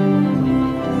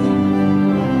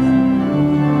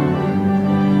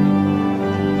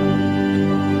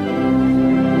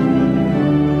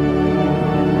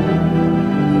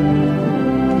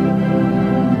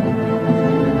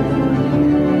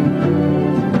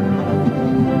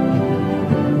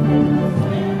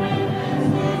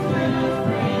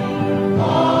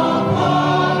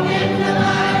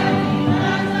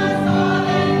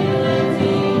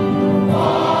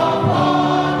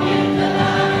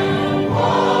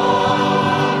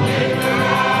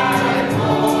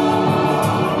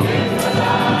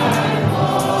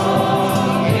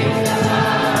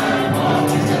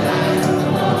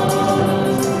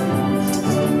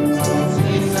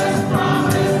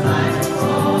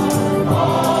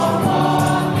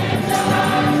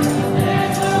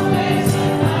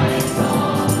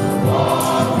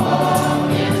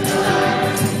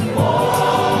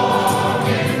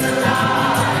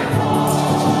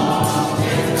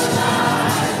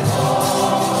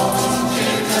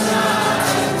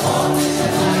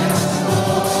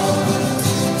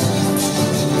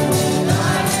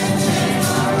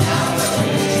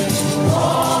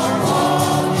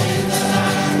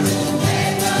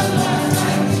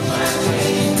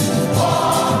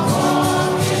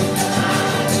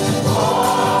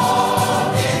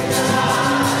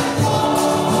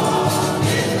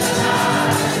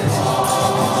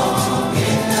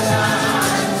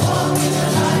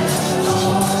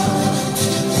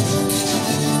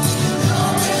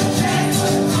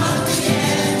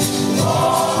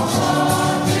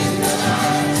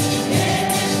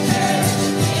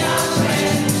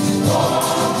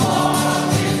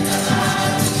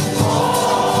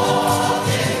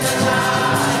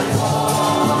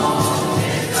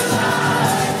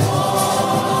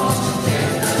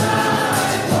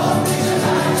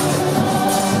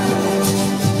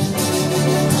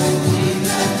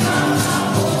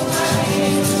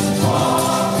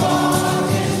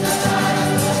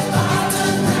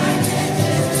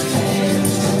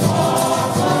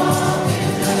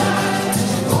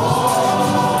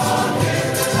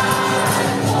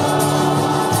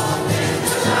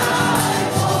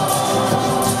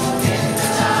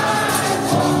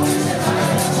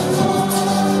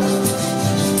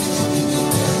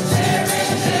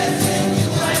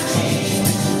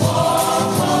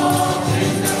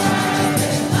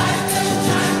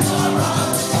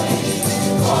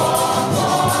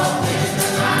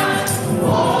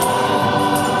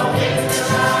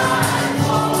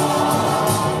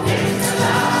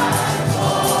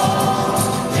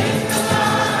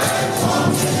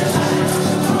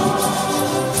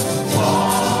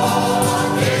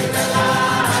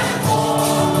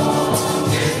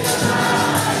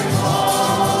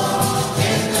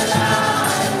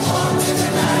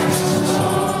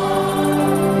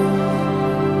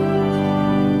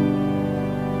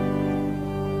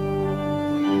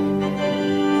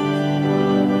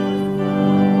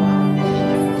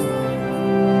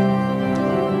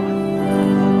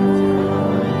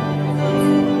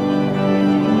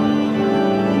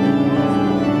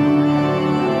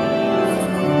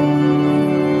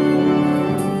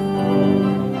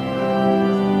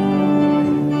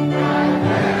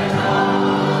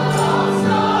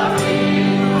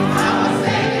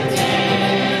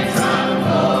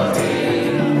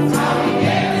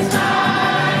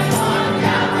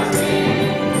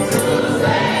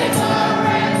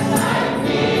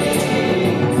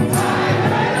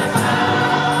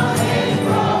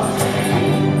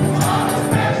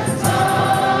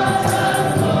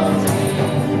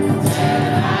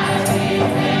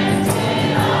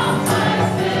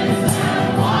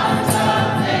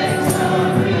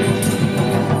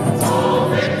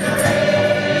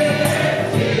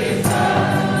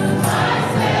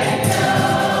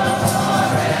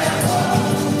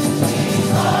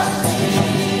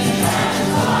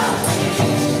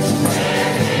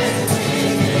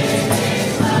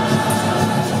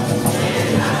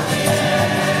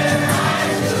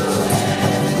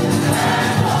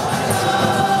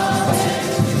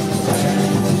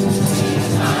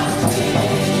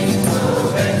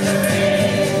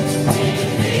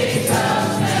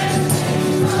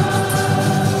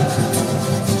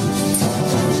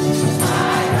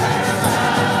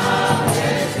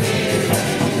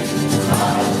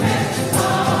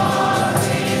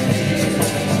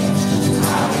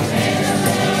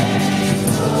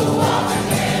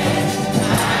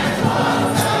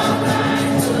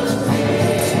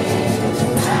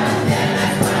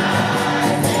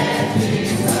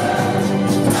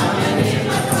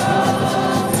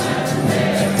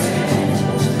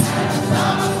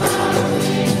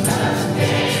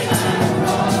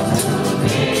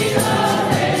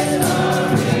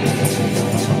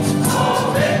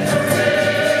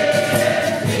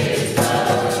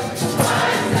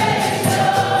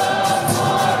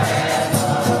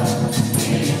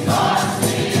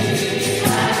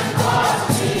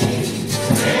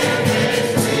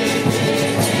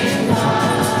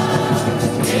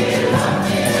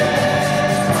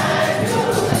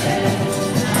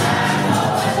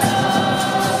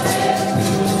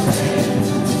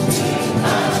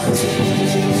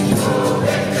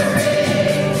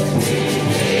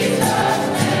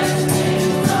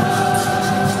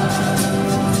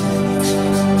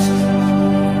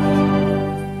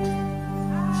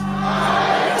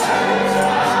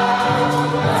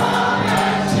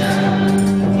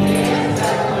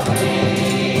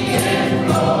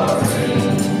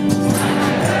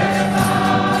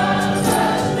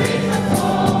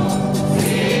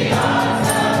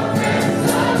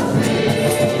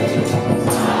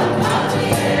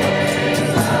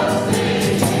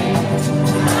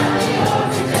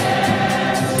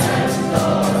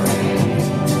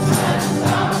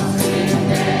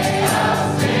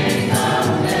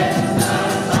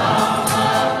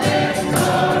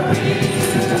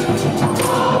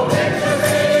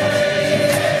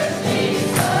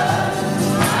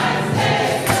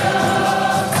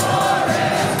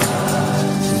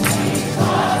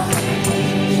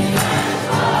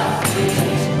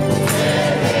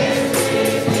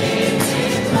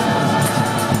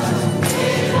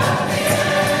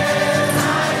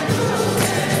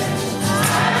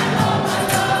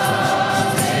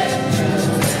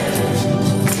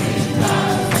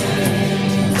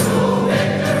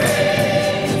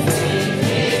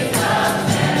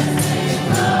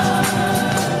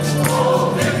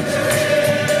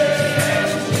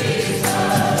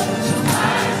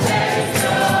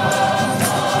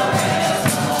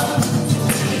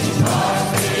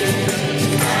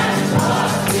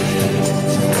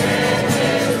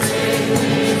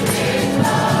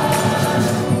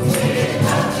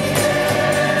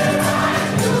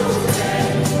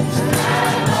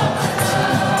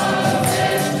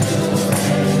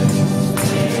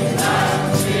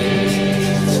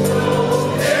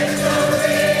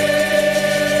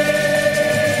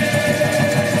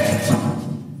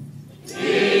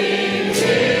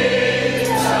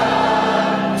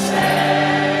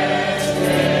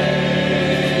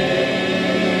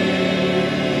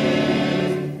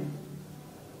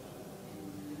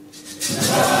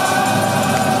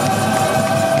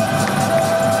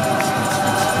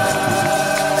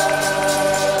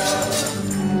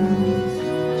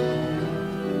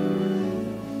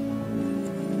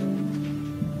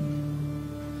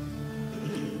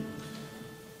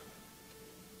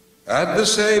At the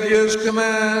Savior's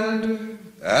command,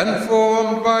 and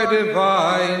formed by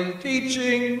divine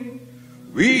teaching,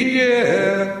 we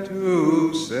dare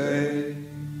to say,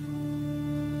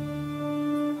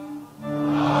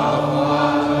 Our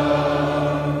Father,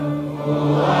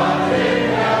 who art in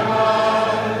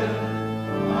heaven,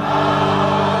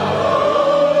 hallowed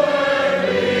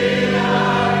be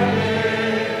thy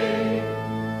name.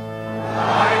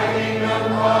 Thy kingdom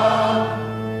come,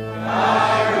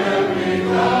 thy will be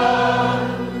done,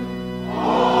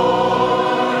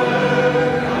 on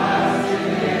earth as it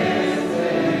is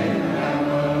in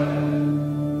heaven.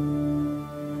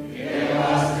 Give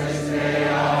us this day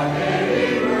our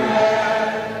daily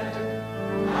bread,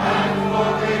 and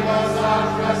forgive us our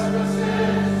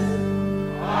trespasses,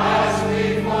 as we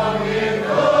forgive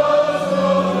those who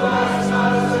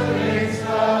trespass against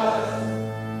us.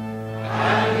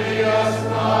 And lead us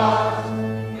not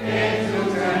into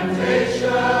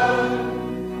temptation,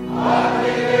 but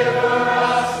deliver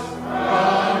us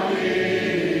from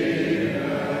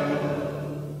evil.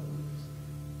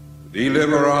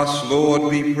 Deliver us, Lord,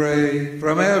 we pray,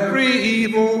 from every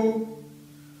evil.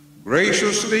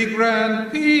 Graciously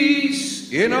grant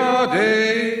peace in our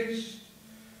days,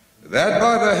 that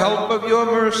by the help of your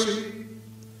mercy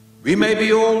we may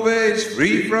be always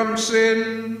free from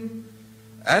sin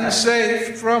and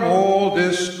safe from all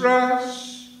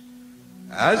distress,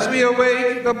 as we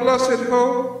await the blessed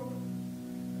hope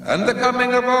and the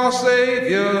coming of our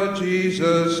Savior,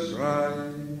 Jesus Christ.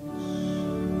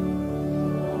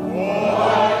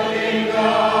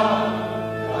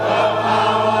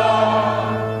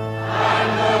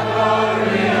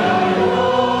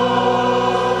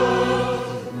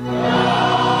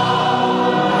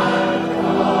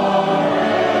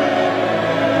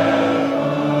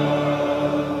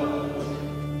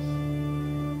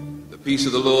 The peace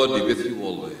of the Lord be with you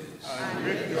always. And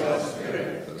with your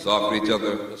spirit. Let us offer each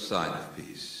other a sign of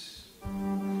peace.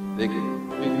 Thank you.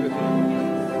 Thank you with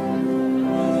you.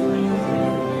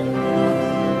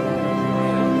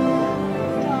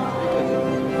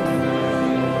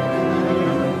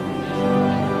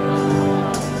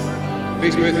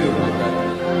 Peace be with you, my friend.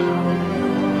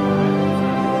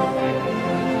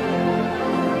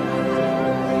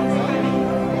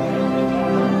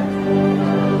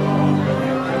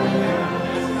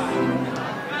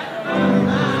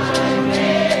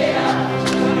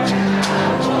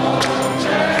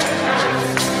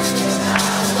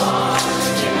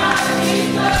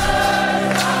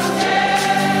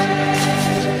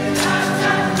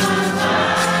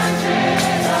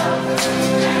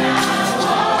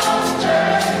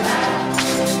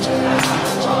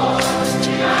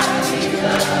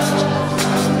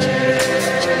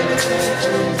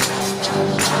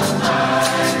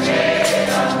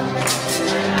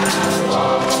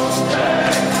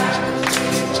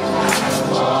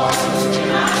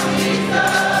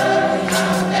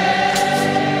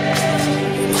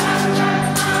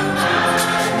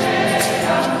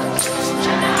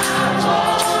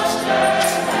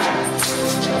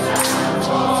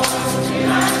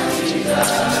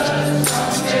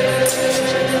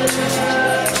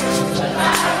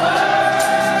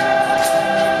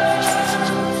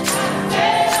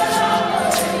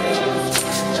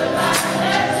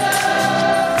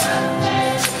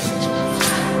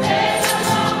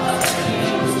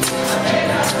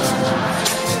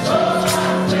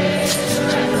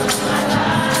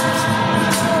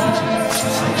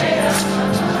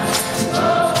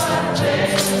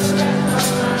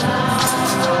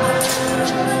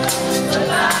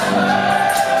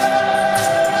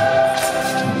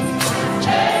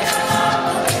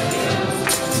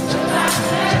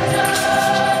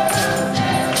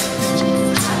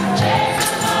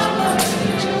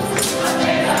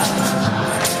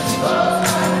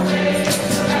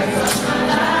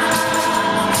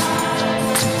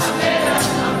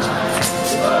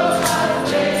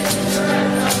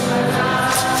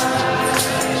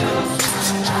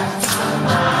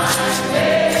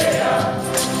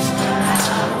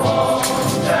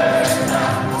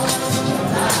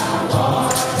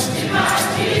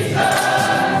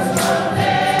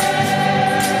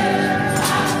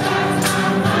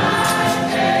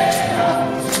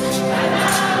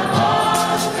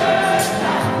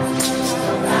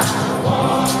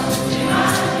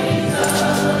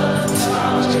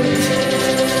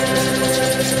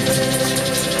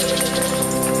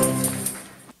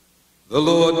 The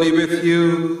Lord be with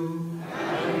you.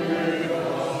 And with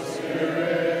your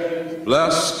spirit.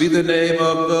 Blessed be the name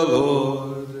of the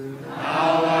Lord.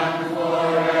 Now and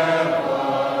forever.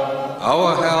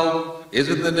 Our help is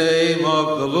in the name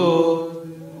of the Lord.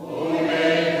 Who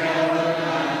made heaven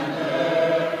and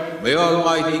earth. May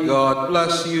Almighty God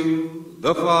bless you,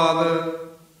 the Father,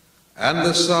 and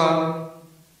the Son,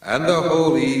 and the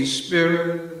Holy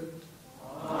Spirit.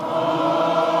 I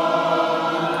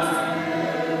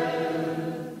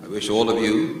wish all of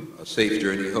you a safe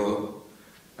journey home,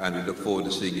 and we look forward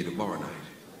to seeing you tomorrow night.